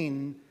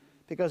pain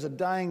because a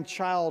dying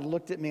child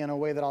looked at me in a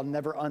way that I'll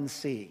never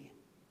unsee.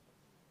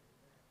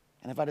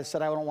 And if I'd have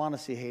said, "I don't want to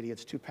see Haiti,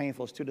 it's too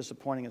painful, it's too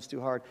disappointing, it's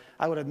too hard,"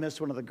 I would have missed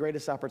one of the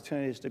greatest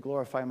opportunities to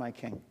glorify my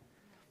King.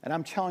 And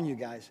I'm telling you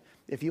guys,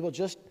 if you will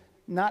just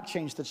not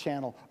change the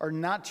channel, or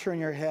not turn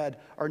your head,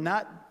 or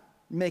not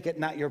make it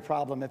not your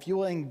problem, if you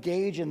will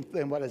engage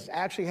in what is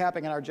actually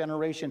happening in our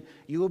generation,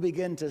 you will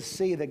begin to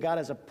see that God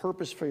has a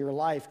purpose for your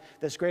life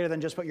that's greater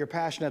than just what you're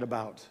passionate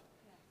about.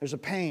 There's a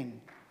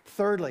pain.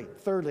 Thirdly,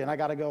 and I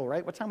got to go,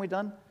 right? What time are we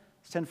done?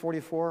 It's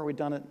 10:44. Are we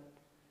done at,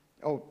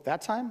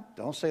 that time?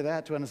 Don't say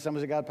that to an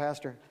Assemblies of God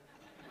pastor.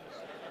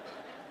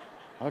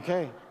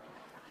 Okay.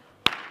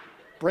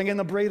 Bring in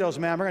the burritos,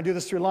 man. We're going to do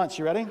this through lunch.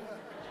 You ready?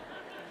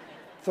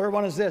 Third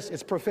one is this.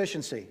 It's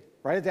proficiency.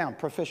 Write it down.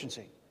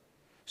 Proficiency.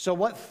 So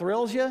what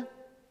thrills you?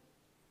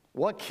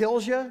 What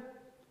kills you?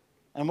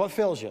 And what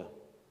fills you?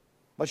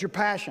 What's your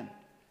passion?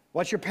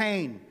 What's your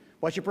pain?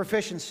 What's your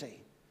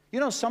proficiency? You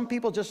know, some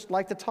people just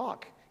like to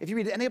talk. If you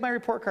read any of my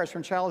report cards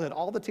from childhood,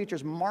 all the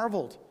teachers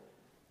marveled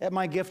at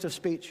my gift of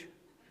speech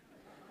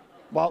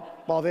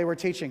while they were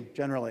teaching,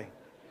 generally.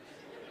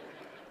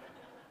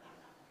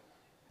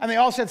 And they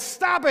all said,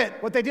 "Stop it!"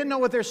 What they didn't know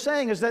what they're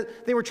saying is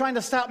that they were trying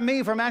to stop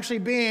me from actually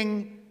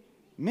being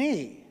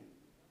me.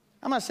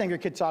 I'm not saying your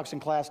kid talks in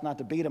class not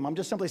to beat him. I'm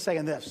just simply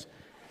saying this.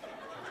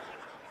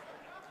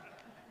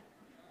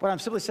 What I'm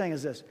simply saying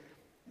is this.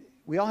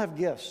 We all have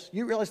gifts.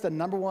 You realize the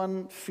number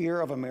one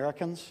fear of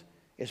Americans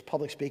is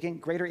public speaking,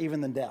 greater even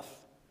than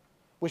death,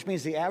 which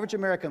means the average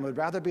American would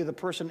rather be the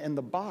person in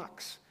the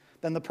box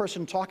than the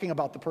person talking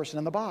about the person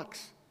in the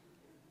box.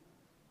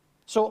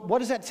 So what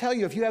does that tell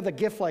you if you have a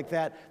gift like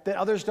that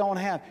others don't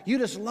have? You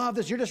just love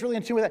this. You're just really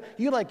in tune with that.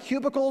 You like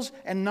cubicles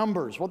and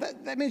numbers. Well,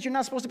 that means you're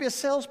not supposed to be a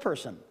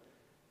salesperson.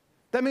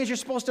 That means you're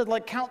supposed to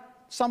count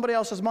somebody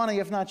else's money,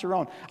 if not your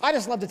own. I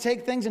just love to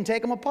take things and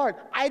take them apart.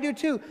 I do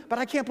too, but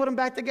I can't put them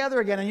back together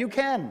again, and you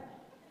can.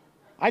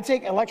 I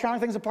take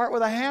electronic things apart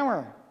with a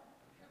hammer.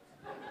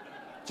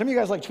 Some of you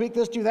guys like tweak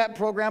this, do that,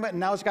 program it, and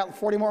now it's got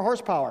 40 more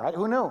horsepower.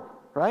 Who knew,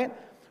 right?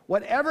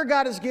 Whatever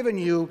God has given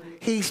you,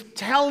 he's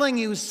telling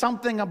you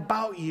something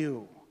about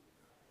you.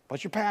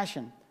 What's your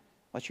passion?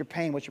 What's your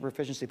pain? What's your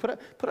proficiency?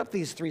 Put up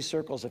these 3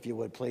 circles, if you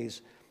would,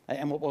 please.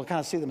 And we'll kind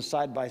of see them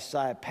side by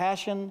side.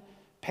 Passion,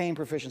 pain,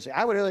 proficiency.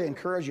 I would really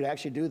encourage you to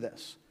actually do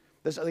this.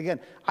 Again,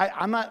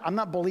 I'm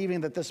not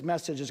believing that this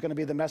message is going to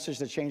be the message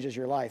that changes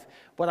your life.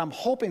 What I'm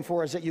hoping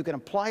for is that you can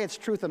apply its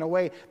truth in a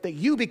way that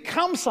you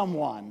become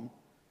someone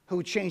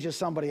who changes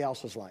somebody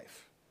else's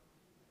life.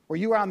 Or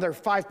you are on their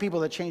 5 people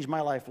that changed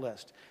my life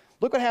list.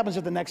 Look what happens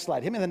at the next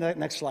slide. Hit me the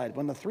next slide.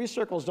 When the 3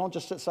 circles don't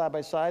just sit side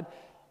by side,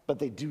 but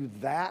they do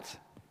that,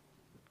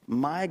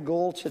 my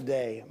goal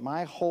today,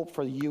 my hope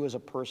for you as a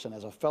person,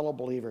 as a fellow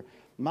believer,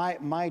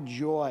 my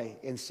joy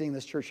in seeing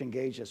this church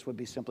engage this would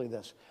be simply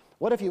this.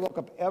 What if you woke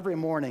up every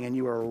morning and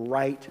you were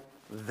right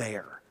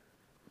there?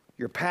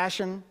 Your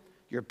passion,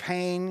 your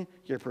pain,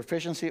 your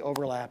proficiency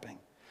overlapping.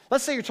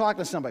 Let's say you're talking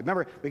to somebody.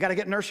 Remember, we got to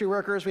get nursery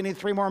workers. We need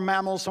 3 more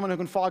mammals, someone who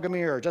can fog a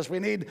mirror. We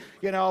need,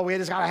 we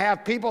just got to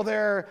have people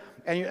there.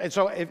 And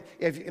so if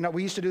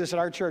we used to do this at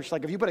our church.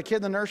 Like if you put a kid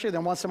in the nursery,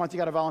 then once a month you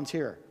got to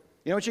volunteer.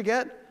 You know what you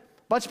get? A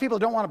bunch of people who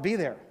don't want to be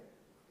there.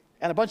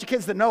 And a bunch of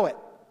kids that know it.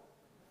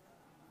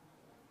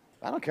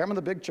 I don't care. I'm in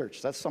the big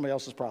church. That's somebody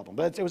else's problem.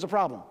 But it was a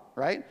problem,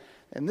 right?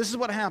 And this is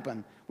what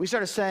happened. We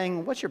started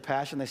saying, what's your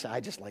passion? They said, I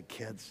just like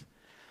kids.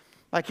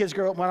 My kids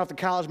went off to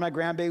college. My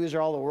grandbabies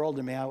are all the world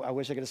to me. I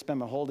wish I could spend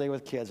my whole day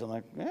with kids. I'm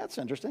like, yeah, that's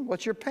interesting.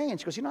 What's your pain?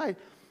 She goes, I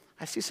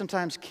see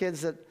sometimes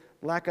kids that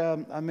lack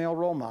a male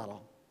role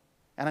model.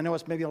 And I know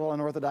it's maybe a little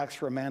unorthodox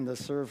for a man to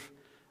serve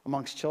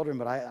amongst children,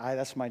 but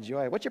that's my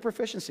joy. What's your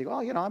proficiency?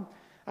 Well,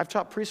 I've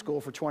taught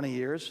preschool for 20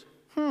 years.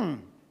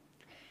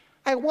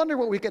 I wonder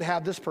what we could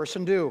have this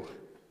person do.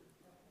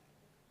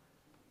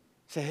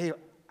 Say, hey,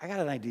 I got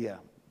an idea.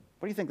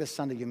 What do you think this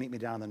Sunday you meet me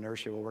down in the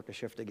nursery? We'll work a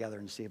shift together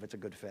and see if it's a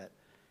good fit.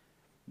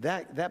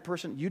 That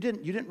person, you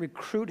didn't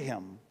recruit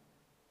him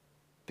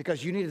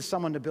because you needed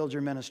someone to build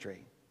your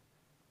ministry.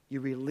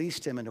 You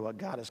released him into what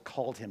God has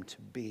called him to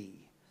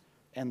be.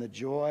 And the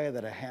joy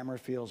that a hammer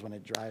feels when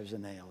it drives a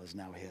nail is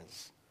now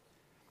his.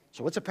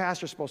 So what's a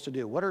pastor supposed to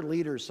do? What are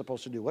leaders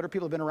supposed to do? What are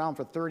people who have been around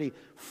for 30,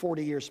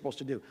 40 years supposed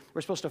to do?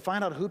 We're supposed to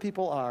find out who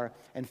people are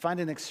and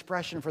find an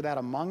expression for that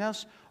among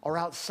us or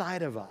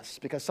outside of us.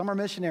 Because some are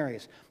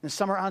missionaries, and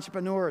some are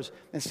entrepreneurs,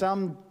 and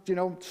some,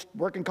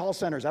 work in call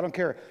centers. I don't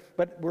care.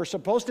 But we're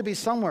supposed to be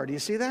somewhere. Do you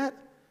see that?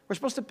 We're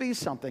supposed to be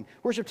something.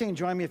 Worship team,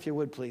 join me if you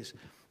would, please.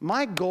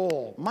 My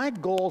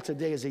goal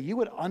today is that you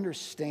would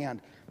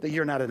understand that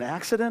you're not an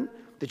accident,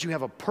 that you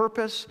have a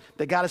purpose,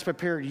 that God has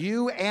prepared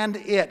you and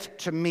it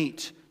to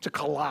meet, to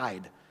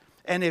collide.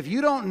 And if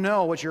you don't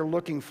know what you're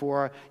looking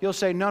for, you'll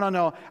say,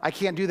 no, I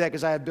can't do that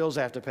because I have bills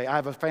I have to pay. I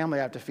have a family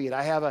I have to feed.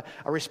 I have a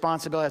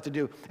responsibility I have to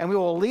do. And we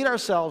will lead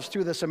ourselves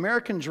through this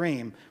American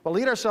dream. We'll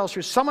lead ourselves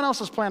through someone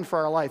else's plan for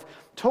our life,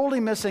 totally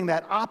missing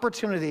that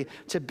opportunity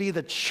to be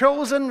the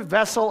chosen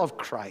vessel of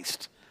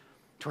Christ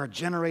to our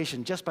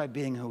generation just by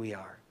being who we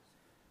are.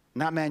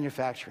 Not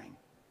manufacturing.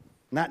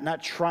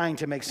 Not trying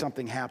to make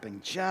something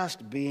happen.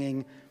 Just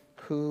being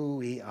who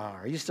we are.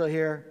 Are you still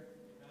here?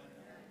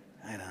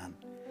 Right on.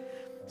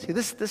 See,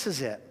 this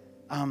is it.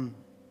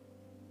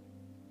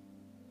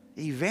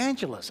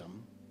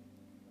 Evangelism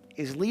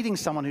is leading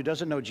someone who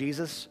doesn't know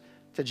Jesus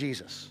to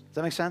Jesus. Does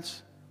that make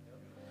sense?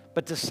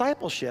 But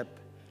discipleship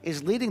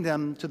is leading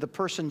them to the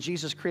person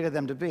Jesus created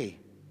them to be.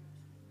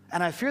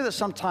 And I fear that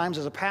sometimes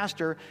as a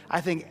pastor, I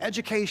think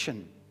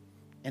education,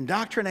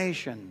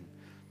 indoctrination,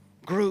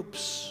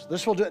 groups,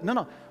 this will do it.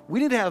 No. We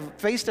need to have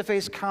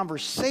face-to-face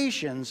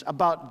conversations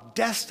about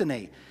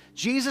destiny.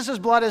 Jesus'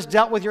 blood has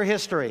dealt with your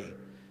history.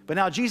 But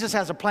now Jesus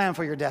has a plan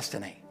for your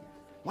destiny.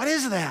 What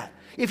is that?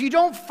 If you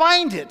don't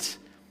find it,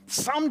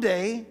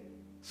 someday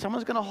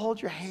someone's going to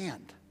hold your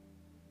hand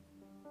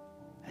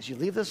as you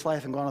leave this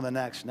life and go on to the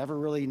next, never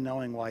really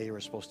knowing why you were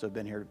supposed to have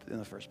been here in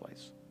the first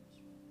place.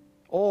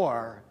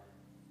 Or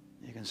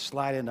you can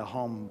slide into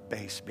home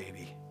base,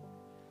 baby.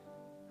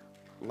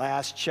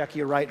 Last check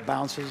you write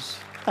bounces.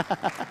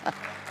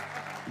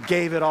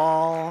 Gave it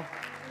all.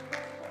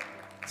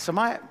 So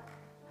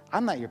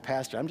I'm not your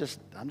pastor. I'm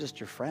just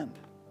your friend.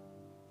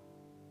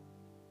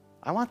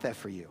 I want that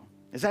for you.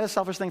 Is that a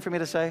selfish thing for me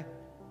to say?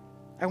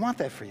 I want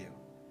that for you.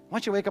 Why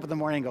don't you wake up in the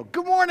morning and go,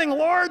 good morning,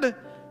 Lord,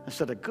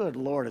 instead of, good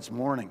Lord, it's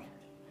morning.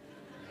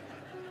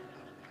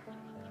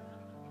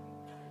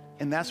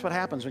 And that's what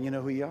happens when you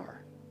know who you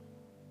are.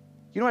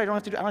 You know what I don't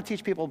have to do? I don't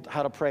teach people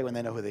how to pray when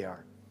they know who they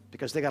are,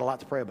 because they got a lot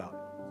to pray about.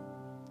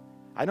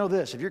 I know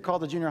this, if you're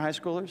called to junior high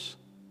schoolers,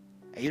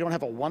 and you don't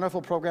have a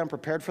wonderful program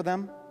prepared for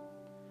them,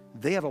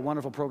 they have a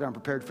wonderful program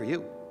prepared for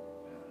you.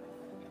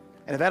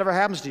 And if that ever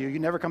happens to you, you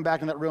never come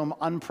back in that room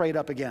unprayed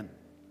up again.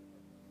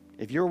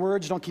 If your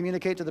words don't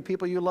communicate to the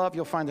people you love,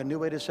 you'll find a new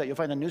way to say it. You'll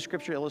find a new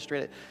scripture to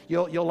illustrate it.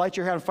 You'll light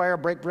your hair on fire,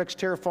 break bricks,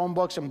 tear phone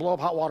books, and blow up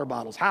hot water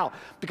bottles. How?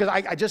 Because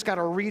I just got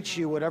to reach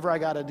you, whatever I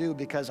got to do,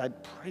 because I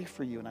pray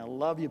for you and I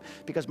love you,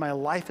 because my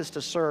life is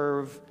to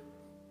serve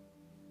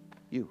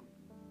you.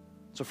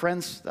 So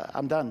friends,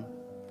 I'm done.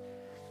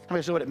 How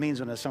many know what it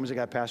means when a Assemblies of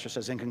God pastor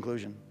says, in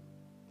conclusion?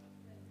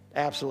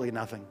 Absolutely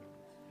nothing.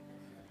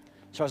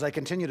 So as I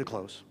continue to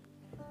close,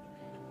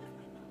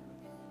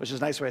 which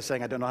is a nice way of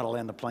saying I don't know how to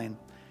land the plane,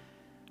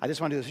 I just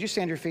want to do this. You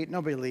stand your feet,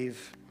 nobody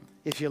leave.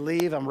 If you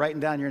leave, I'm writing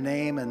down your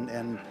name,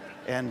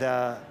 and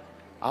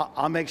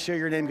I'll make sure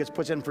your name gets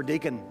put in for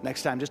deacon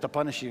next time, just to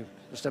punish you,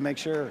 just to make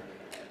sure.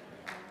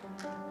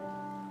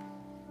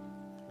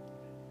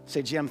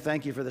 Say, Jim,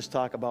 thank you for this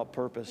talk about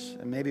purpose.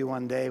 And maybe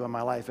one day when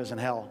my life is in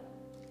hell,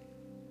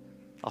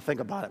 I'll think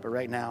about it. But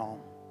right now,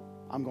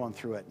 I'm going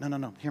through it.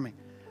 No, hear me.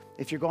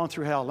 If you're going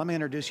through hell, let me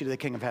introduce you to the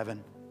King of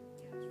Heaven.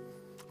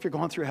 If you're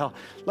going through hell,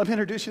 let me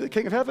introduce you to the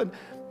King of Heaven,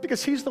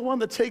 because he's the one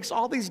that takes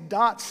all these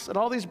dots and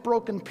all these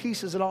broken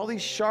pieces and all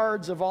these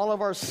shards of all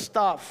of our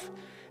stuff,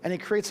 and he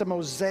creates a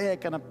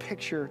mosaic and a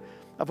picture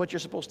of what you're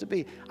supposed to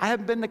be. I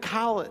haven't been to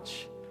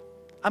college.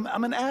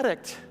 I'm an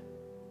addict.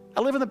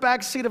 I live in the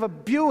back seat of a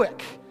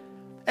Buick,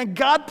 and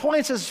God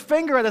points his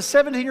finger at a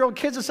 17-year-old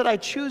kid and said, I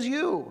choose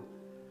you.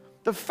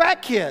 The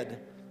fat kid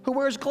who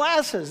wears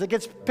glasses that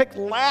gets picked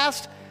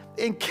last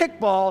in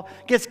kickball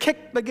gets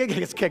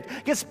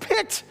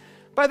picked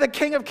by the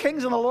King of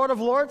Kings and the Lord of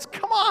Lords.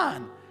 Come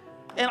on.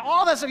 And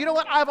all that stuff. You know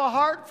what? I have a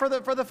heart for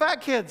the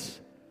fat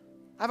kids.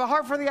 I have a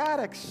heart for the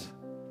addicts.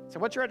 So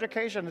what's your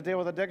education to deal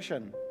with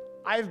addiction?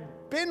 I've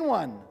been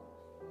one.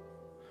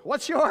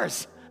 What's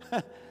yours?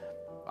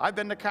 I've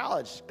been to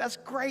college. That's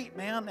great,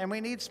 man. And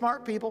we need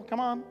smart people. Come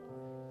on.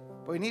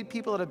 But we need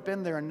people that have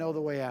been there and know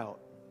the way out.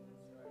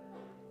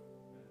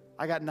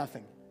 I got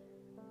nothing.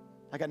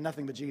 I got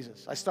nothing but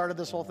Jesus. I started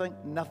this whole thing,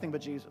 nothing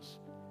but Jesus.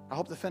 I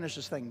hope to finish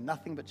this thing,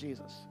 nothing but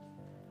Jesus.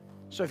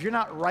 So if you're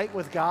not right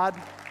with God,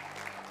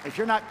 if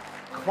you're not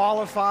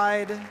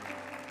qualified,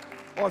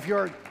 or if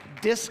you're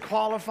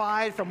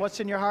disqualified from what's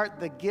in your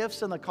heart, the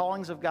gifts and the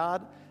callings of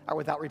God are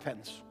without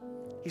repentance.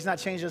 He's not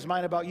changed his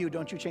mind about you.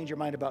 Don't you change your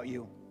mind about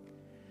you.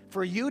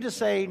 For you to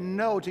say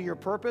no to your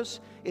purpose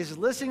is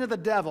listening to the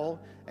devil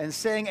and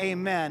saying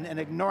amen and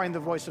ignoring the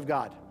voice of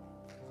God.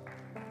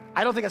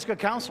 I don't think that's good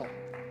counsel.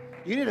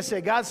 You need to say,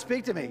 God,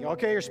 speak to me.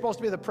 Okay, you're supposed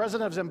to be the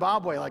president of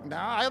Zimbabwe. Like, no,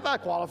 I'm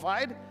not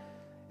qualified.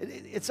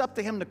 It's up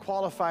to him to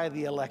qualify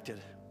the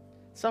elected.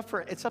 It's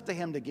up to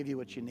him to give you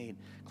what you need.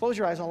 Close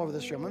your eyes all over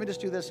this room. Let me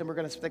just do this, and we're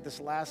going to take this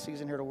last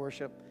season here to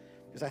worship,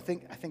 because I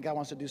think God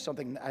wants to do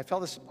something. I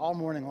felt this all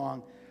morning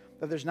long,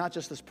 that there's not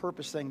just this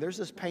purpose thing. There's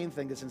this pain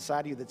thing that's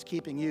inside of you that's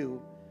keeping you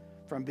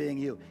from being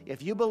you.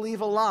 If you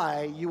believe a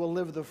lie, you will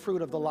live the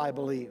fruit of the lie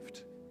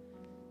believed.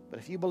 But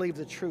if you believe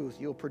the truth,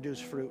 you'll produce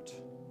fruit.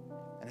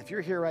 And if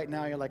you're here right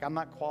now, you're like, I'm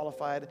not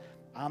qualified,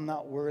 I'm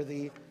not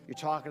worthy, you're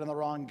talking to the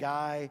wrong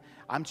guy,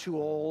 I'm too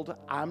old,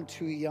 I'm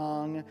too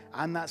young,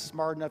 I'm not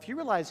smart enough. You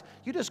realize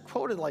you just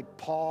quoted like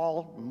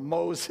Paul,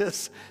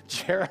 Moses,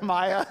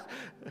 Jeremiah.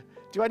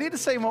 Do I need to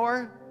say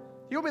more?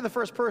 You'll be the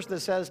first person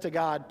that says to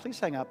God, please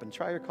hang up and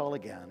try your call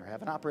again, or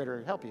have an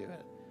operator help you.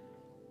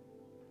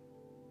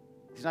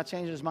 He's not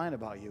changing his mind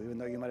about you, even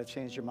though you might have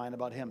changed your mind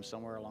about him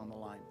somewhere along the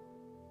line.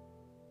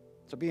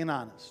 So being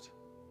honest,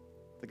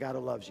 the God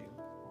who loves you,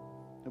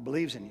 who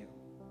believes in you.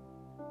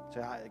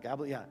 Say,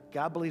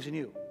 God believes in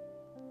you.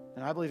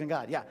 And I believe in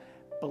God. Yeah,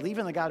 believe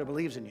in the God who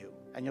believes in you,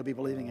 and you'll be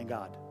believing in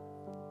God.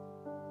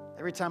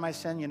 Every time I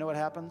sin, you know what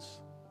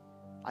happens?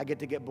 I get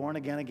to get born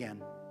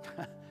again.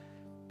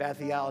 Bad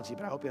theology,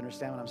 but I hope you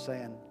understand what I'm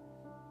saying.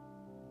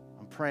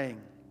 I'm praying.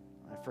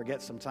 I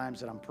forget sometimes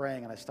that I'm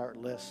praying, and I start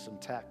lists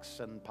and texts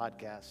and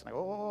podcasts. And I go,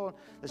 oh,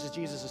 this is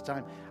Jesus'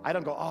 time. I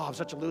don't go, oh, I'm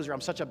such a loser.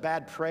 I'm such a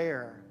bad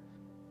prayer.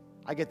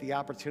 I get the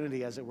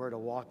opportunity, as it were, to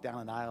walk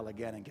down an aisle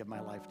again and give my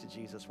life to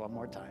Jesus one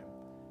more time.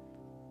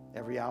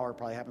 Every hour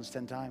probably happens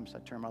 10 times. I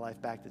turn my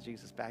life back to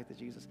Jesus, back to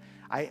Jesus.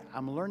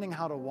 I'm learning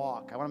how to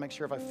walk. I want to make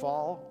sure if I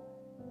fall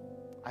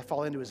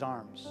into his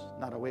arms,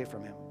 not away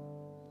from him.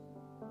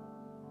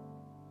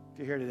 If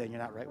you're here today and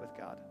you're not right with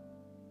God,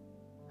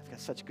 I've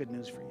got such good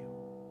news for you.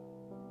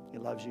 He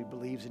loves you,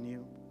 believes in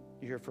you.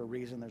 You're here for a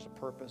reason. There's a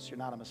purpose. You're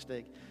not a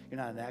mistake. You're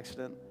not an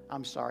accident.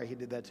 I'm sorry he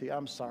did that to you.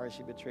 I'm sorry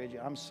she betrayed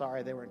you. I'm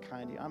sorry they weren't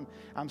kind to you.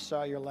 I'm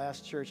sorry your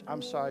last church.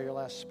 I'm sorry your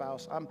last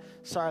spouse. I'm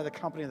sorry the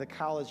company, the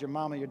college, your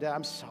mama, your dad.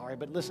 I'm sorry.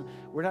 But listen,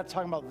 we're not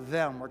talking about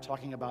them. We're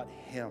talking about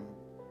him.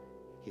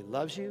 He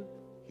loves you.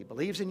 He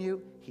believes in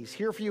you. He's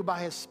here for you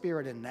by his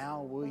Spirit. And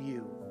now will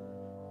you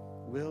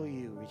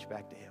reach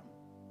back to him?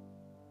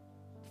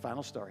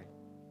 Final story.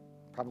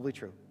 Probably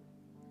true.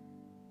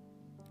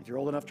 If you're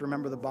old enough to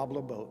remember the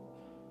Boblo boat,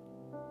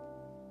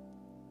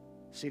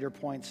 Cedar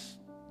Point's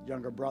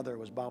younger brother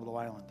was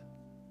Boblo Island.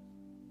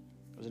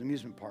 It was an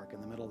amusement park in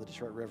the middle of the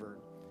Detroit River.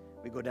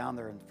 We go down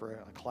there for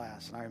a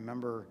class, and I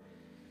remember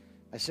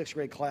my 6th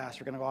grade class.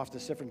 We're going to go off to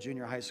different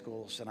junior high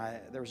schools, and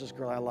there was this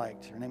girl I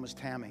liked. Her name was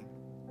Tammy.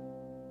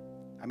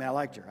 I mean, I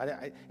liked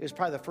her. It was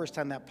probably the first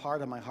time that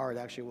part of my heart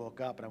actually woke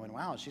up, and I went,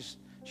 wow,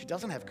 she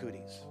doesn't have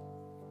cooties.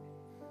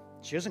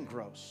 She isn't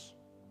gross.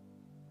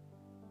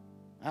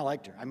 I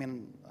liked her. I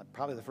mean,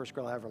 probably the first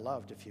girl I ever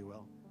loved, if you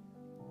will.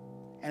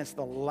 And it's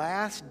the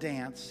last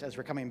dance as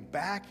we're coming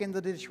back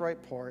into the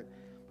Detroit port.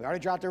 We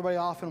already dropped everybody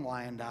off in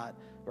Wyandotte.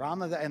 We're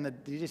on and the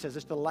DJ says,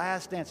 this is the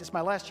last dance. It's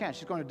my last chance.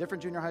 She's going to a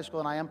different junior high school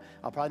than I am.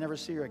 I'll probably never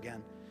see her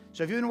again.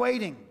 So if you've been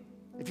waiting,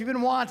 if you've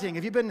been wanting,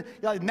 if you've been,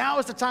 now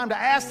is the time to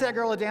ask that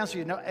girl to dance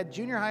with you. At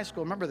junior high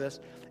school, remember this,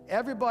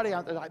 everybody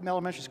in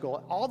elementary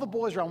school, all the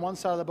boys are on one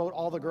side of the boat,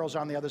 all the girls are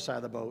on the other side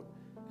of the boat,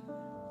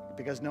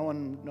 because no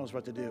one knows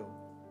what to do.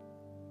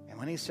 And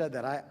when he said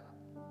that,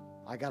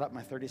 I got up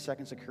my 30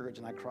 seconds of courage,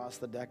 and I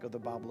crossed the deck of the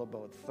Babla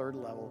boat,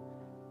 3rd level,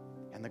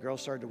 and the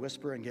girls started to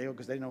whisper and giggle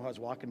because they didn't know who I was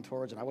walking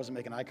towards, and I wasn't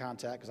making eye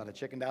contact because I'd have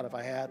chickened out if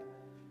I had.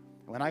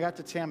 And when I got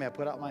to Tammy, I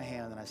put out my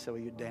hand, and I said,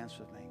 will you dance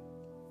with me?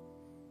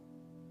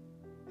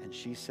 And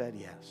she said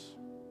yes.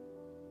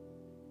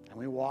 And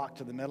we walked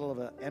to the middle of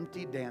an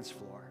empty dance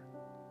floor.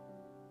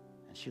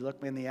 And she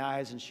looked me in the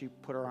eyes, and she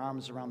put her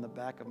arms around the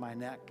back of my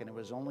neck, and it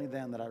was only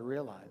then that I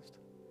realized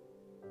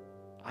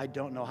I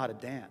don't know how to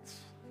dance.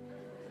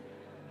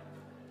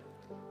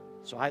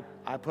 So I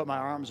put my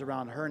arms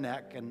around her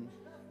neck, and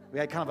we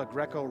had kind of a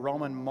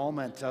Greco-Roman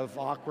moment of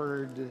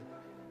awkward,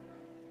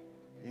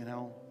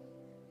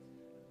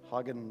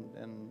 hug and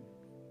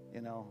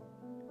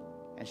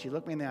and she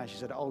looked me in the eye, and she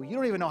said, oh, you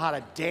don't even know how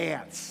to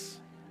dance.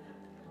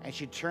 And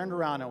she turned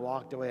around and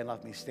walked away and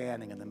left me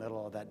standing in the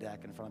middle of that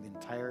deck in front of the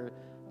entire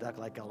Duck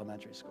Lake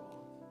Elementary School.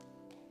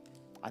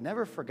 I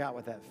never forgot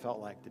what that felt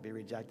like to be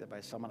rejected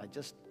by someone. I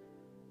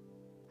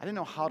didn't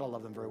know how to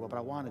love them very well, but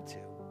I wanted to.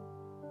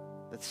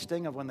 That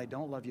sting of when they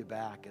don't love you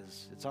back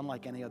it's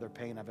unlike any other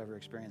pain I've ever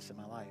experienced in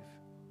my life.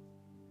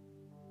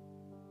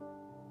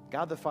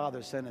 God the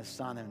Father sent his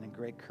Son, and in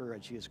great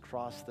courage, he has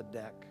crossed the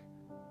deck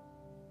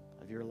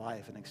of your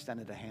life and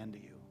extended a hand to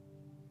you.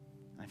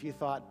 And if you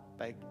thought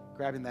by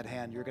grabbing that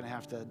hand, you're going to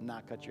have to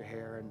not cut your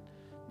hair and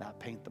not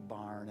paint the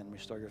barn and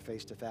restore your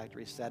face to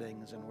factory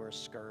settings and wear a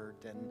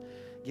skirt and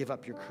give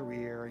up your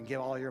career and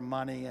give all your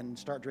money and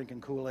start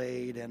drinking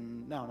Kool-Aid,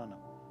 and no.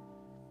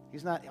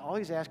 He's not. All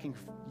he's asking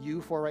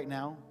you for right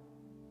now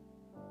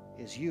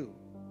is you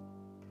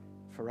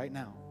for right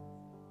now.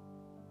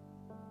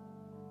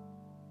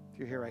 If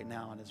you're here right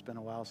now and it's been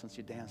a while since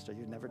you danced or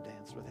you've never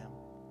danced with him,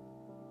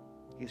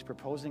 he's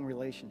proposing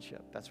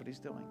relationship. That's what he's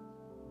doing.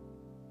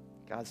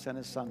 God sent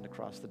his Son to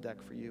cross the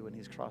deck for you, and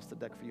he's crossed the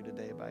deck for you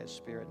today by his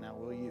Spirit. Now,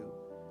 will you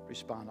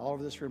respond? All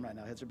over this room right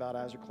now, heads are bowed,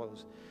 eyes are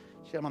closed.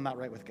 Jim, I'm not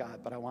right with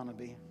God, but I want to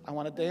be. I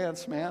want to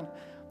dance, man.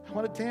 I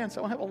want to dance.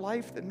 I want to have a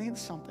life that means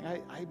something.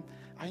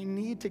 I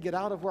need to get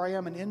out of where I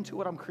am and into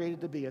what I'm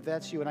created to be. If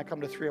that's you, and I come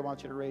to 3, I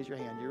want you to raise your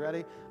hand. You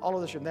ready? All over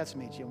this room, that's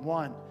me, Jim.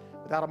 1,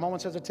 without a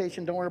moment's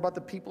hesitation, don't worry about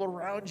the people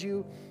around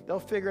you. They'll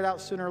figure it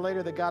out sooner or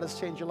later that God has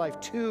changed your life.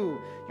 2,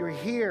 you're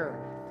here.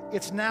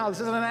 It's now.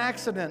 This isn't an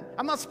accident.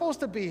 I'm not supposed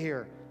to be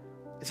here.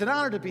 It's an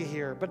honor to be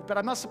here, but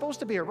I'm not supposed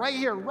to be here. Right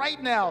here,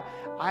 right now,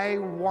 I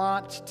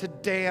want to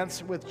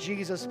dance with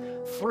Jesus.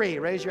 3,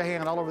 raise your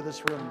hand all over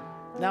this room.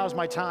 Now is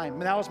my time.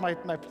 Now is my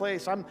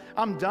place.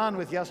 I'm done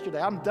with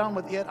yesterday. I'm done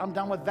with it. I'm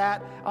done with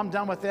that. I'm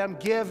done with them.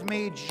 Give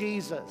me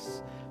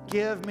Jesus.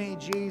 Give me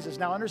Jesus.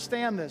 Now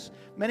understand this.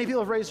 Many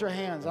people have raised their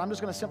hands. I'm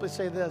just going to simply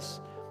say this.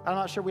 I'm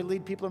not sure we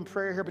lead people in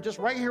prayer here, but just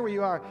right here where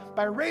you are,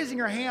 by raising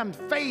your hand,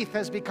 faith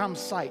has become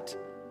sight.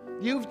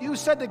 You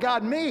said to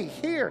God, me,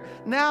 here,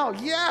 now,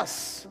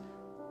 yes.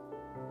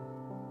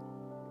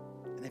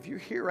 And if you're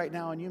here right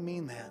now and you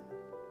mean that,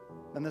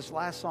 then this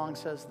last song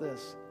says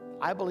this.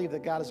 I believe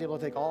that God is able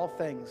to take all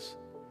things,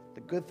 the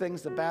good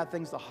things, the bad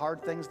things, the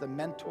hard things, the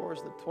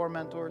mentors, the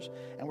tormentors,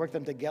 and work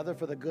them together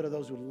for the good of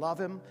those who love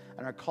him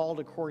and are called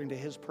according to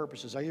his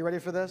purposes. Are you ready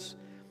for this?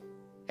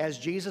 As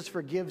Jesus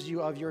forgives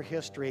you of your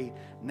history,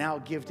 now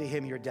give to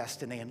him your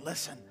destiny. And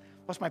listen,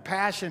 what's my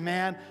passion,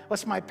 man?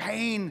 What's my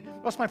pain?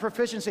 What's my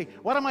proficiency?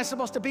 What am I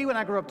supposed to be when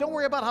I grow up? Don't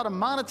worry about how to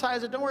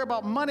monetize it. Don't worry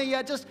about money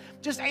yet.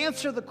 Just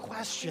answer the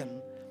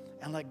question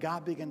and let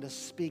God begin to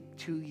speak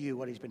to you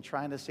what he's been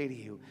trying to say to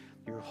you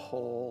your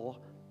whole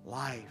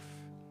life.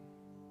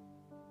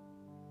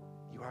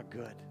 You are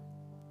good.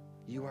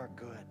 You are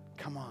good.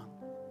 Come on.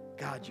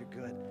 God, you're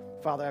good.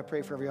 Father, I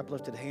pray for every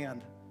uplifted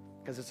hand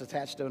because it's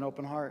attached to an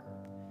open heart.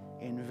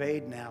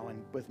 Invade now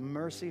and with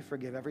mercy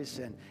forgive every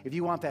sin. If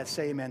you want that,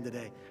 say amen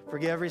today.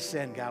 Forgive every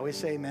sin, God. We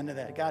say amen to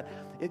that. God,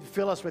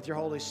 fill us with your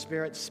Holy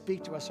Spirit.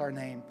 Speak to us our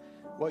name,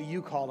 what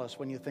you call us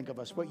when you think of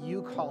us, what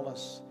you call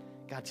us.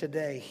 God,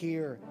 today,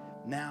 here,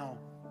 now,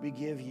 we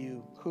give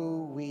you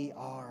who we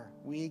are.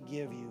 We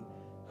give you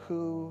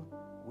who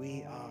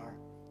we are.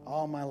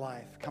 All my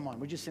life. Come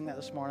on, would you sing that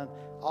this morning?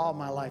 All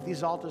my life.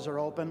 These altars are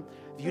open.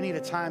 If you need a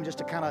time just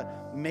to kind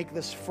of make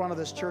this front of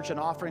this church an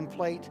offering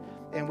plate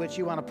in which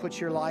you want to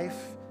put your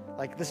life,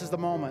 like this is the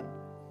moment.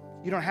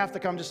 You don't have to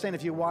come, just saying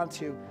if you want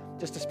to,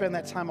 just to spend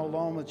that time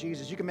alone with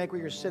Jesus. You can make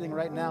where you're sitting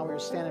right now, where you're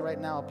standing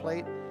right now, a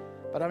plate.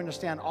 But I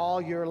understand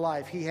all your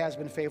life, he has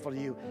been faithful to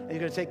you. And he's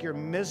going to take your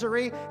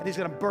misery, and he's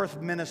going to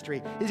birth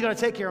ministry. He's going to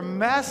take your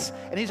mess,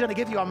 and he's going to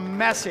give you a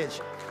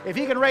message. If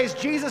he can raise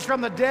Jesus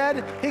from the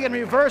dead, he can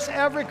reverse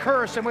every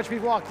curse in which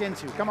we've walked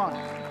into. Come on,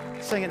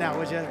 sing it now,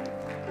 would you?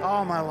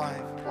 All my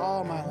life,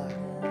 all my life.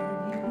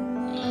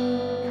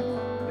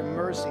 Your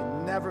mercy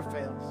never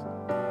fails.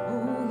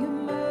 Oh, your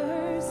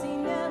mercy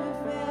never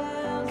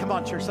fails. Come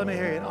on, church, let me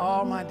hear it.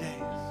 All my days.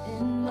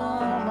 In all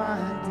my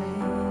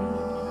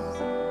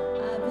days,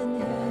 I've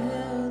been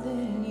held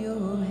in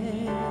your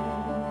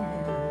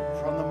hand.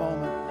 From the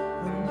moment.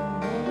 From the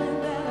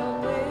moment that I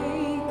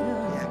wake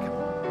up, Yeah, come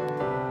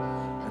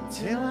on.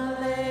 till I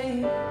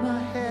lay my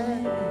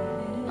head,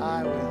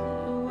 I will.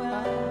 oh, I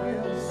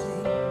will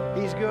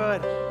sing. He's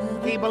good.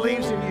 He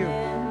believes in you.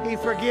 He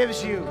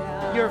forgives you.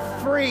 You're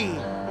free.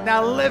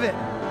 Now live it.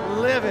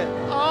 Live it.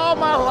 All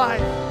my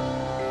life.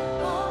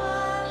 All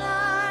my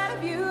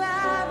life you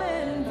have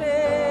been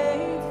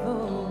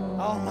faithful.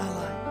 All my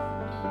life.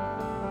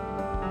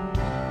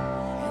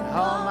 And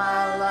all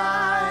my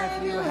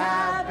life you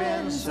have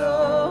been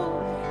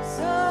so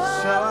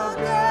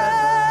good.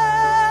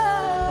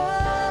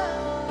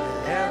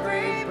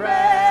 Every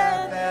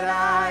breath that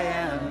I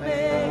am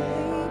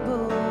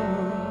able,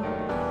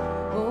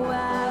 oh,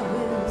 I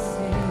will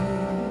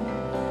sing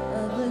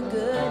of the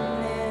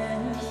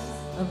goodness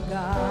of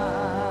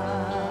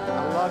God.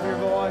 I love your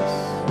voice.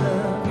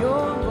 Love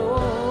your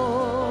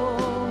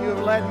voice. You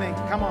have led me.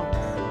 Come on.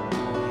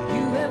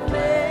 You have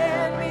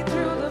led me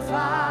through the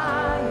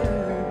fire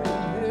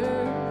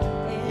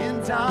In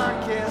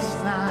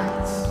darkest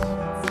nights,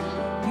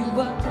 you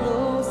are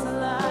close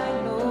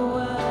like no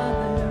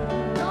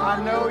other.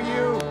 I know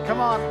you. Come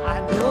on. I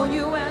know. Know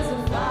you as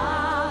a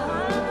father.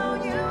 I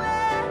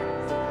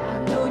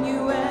know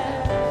you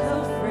as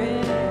a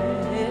friend,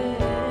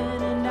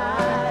 and I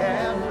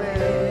And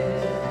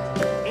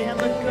live in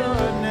the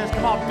goodness.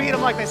 Come on, beat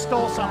them like they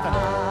stole something.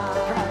 Come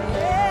on.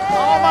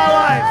 All my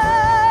life.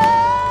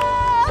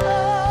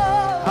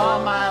 All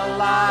my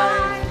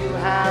life you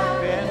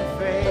have been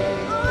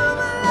faithful. All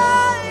my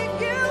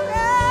life you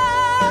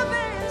have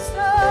been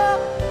so.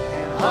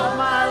 And all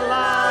my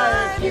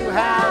life you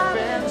have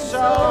been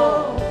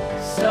so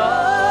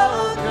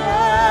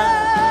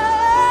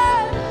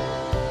good.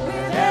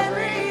 With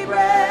every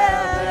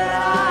breath that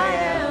I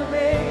am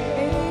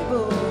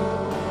able,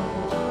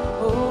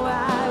 oh,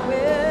 I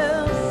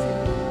will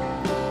sing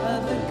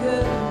of the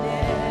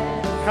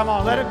goodness. Come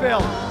on, let it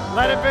build.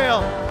 Let it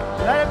build.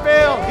 Let it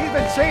build. He's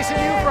been chasing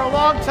you for a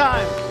long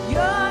time.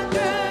 Your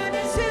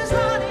goodness is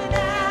running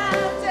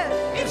after.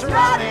 It's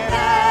running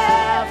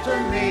after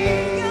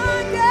me.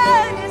 Your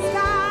goodness,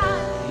 God.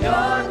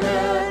 Your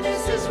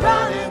goodness is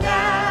running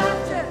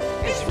after.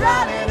 It's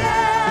running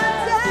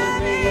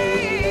after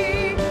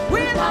me.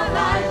 With my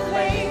life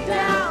laid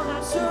down,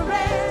 I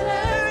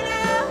surrender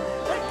now.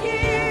 I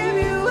give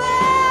you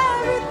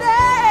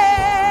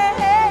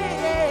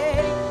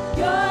everything.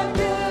 Your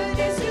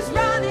goodness is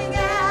running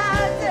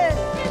after.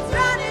 It's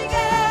running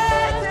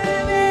after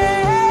me.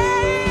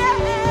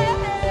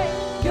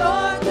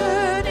 Your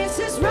goodness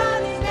is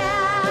running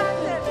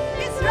after.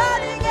 It's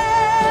running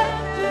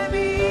after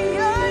me.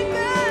 Your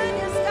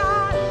goodness,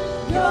 God.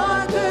 Your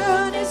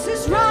goodness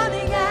is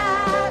running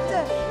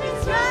after.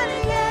 It's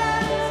running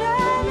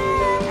after me.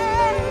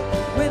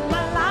 With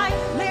my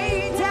life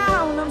laid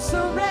down, I'm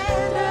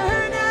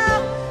surrendered now.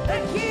 I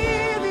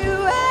give you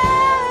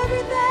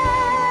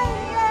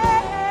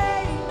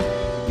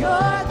everything.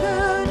 Your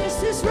goodness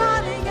is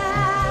running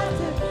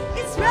after.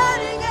 It's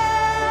running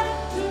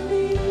after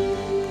me.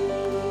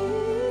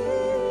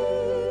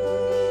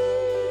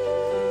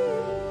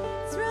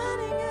 It's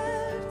running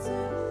after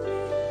me.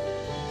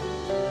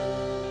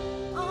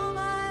 All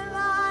my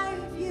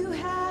life you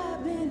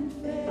have been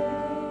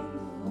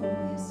faithful.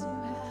 Yes, you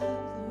have,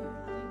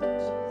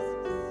 Lord.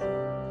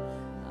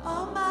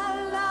 All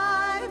my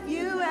life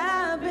you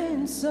have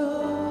been so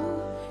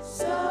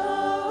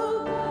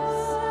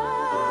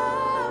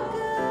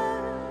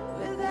good.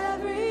 With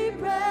every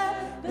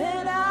breath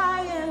that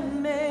I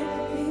am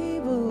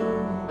able,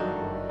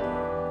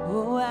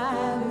 oh,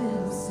 I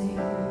will sing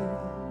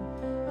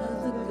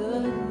of the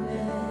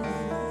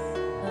goodness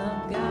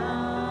of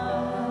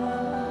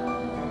God.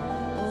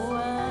 Oh,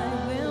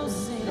 I will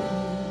sing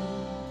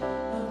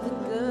of the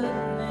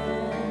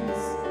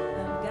goodness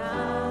of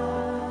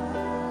God.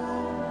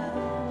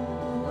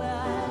 Oh, I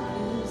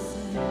will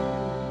sing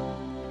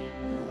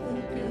of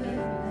the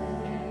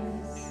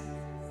goodness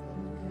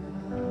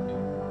of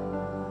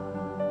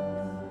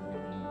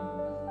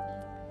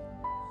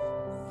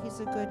He's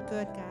a good,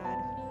 good God.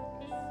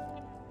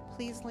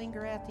 Please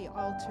linger at the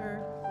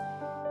altar.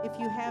 If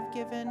you have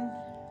given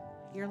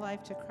your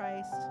life to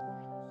Christ,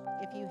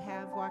 if you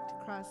have walked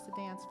across the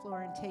dance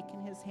floor and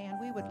taken his hand,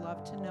 we would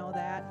love to know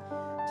that.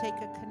 Take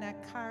a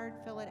Connect card,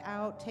 fill it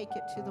out, take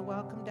it to the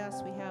welcome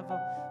desk. We have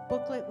a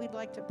booklet we'd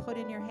like to put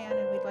in your hand,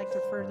 and we'd like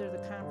to further the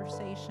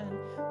conversation.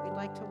 We'd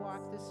like to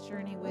walk this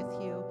journey with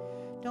you.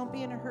 Don't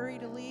be in a hurry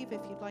to leave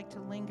if you'd like to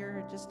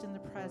linger just in the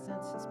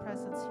presence. His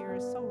presence here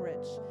is so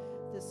rich.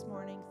 this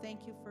morning.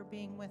 Thank you for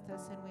being with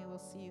us, and we will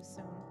see you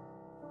soon.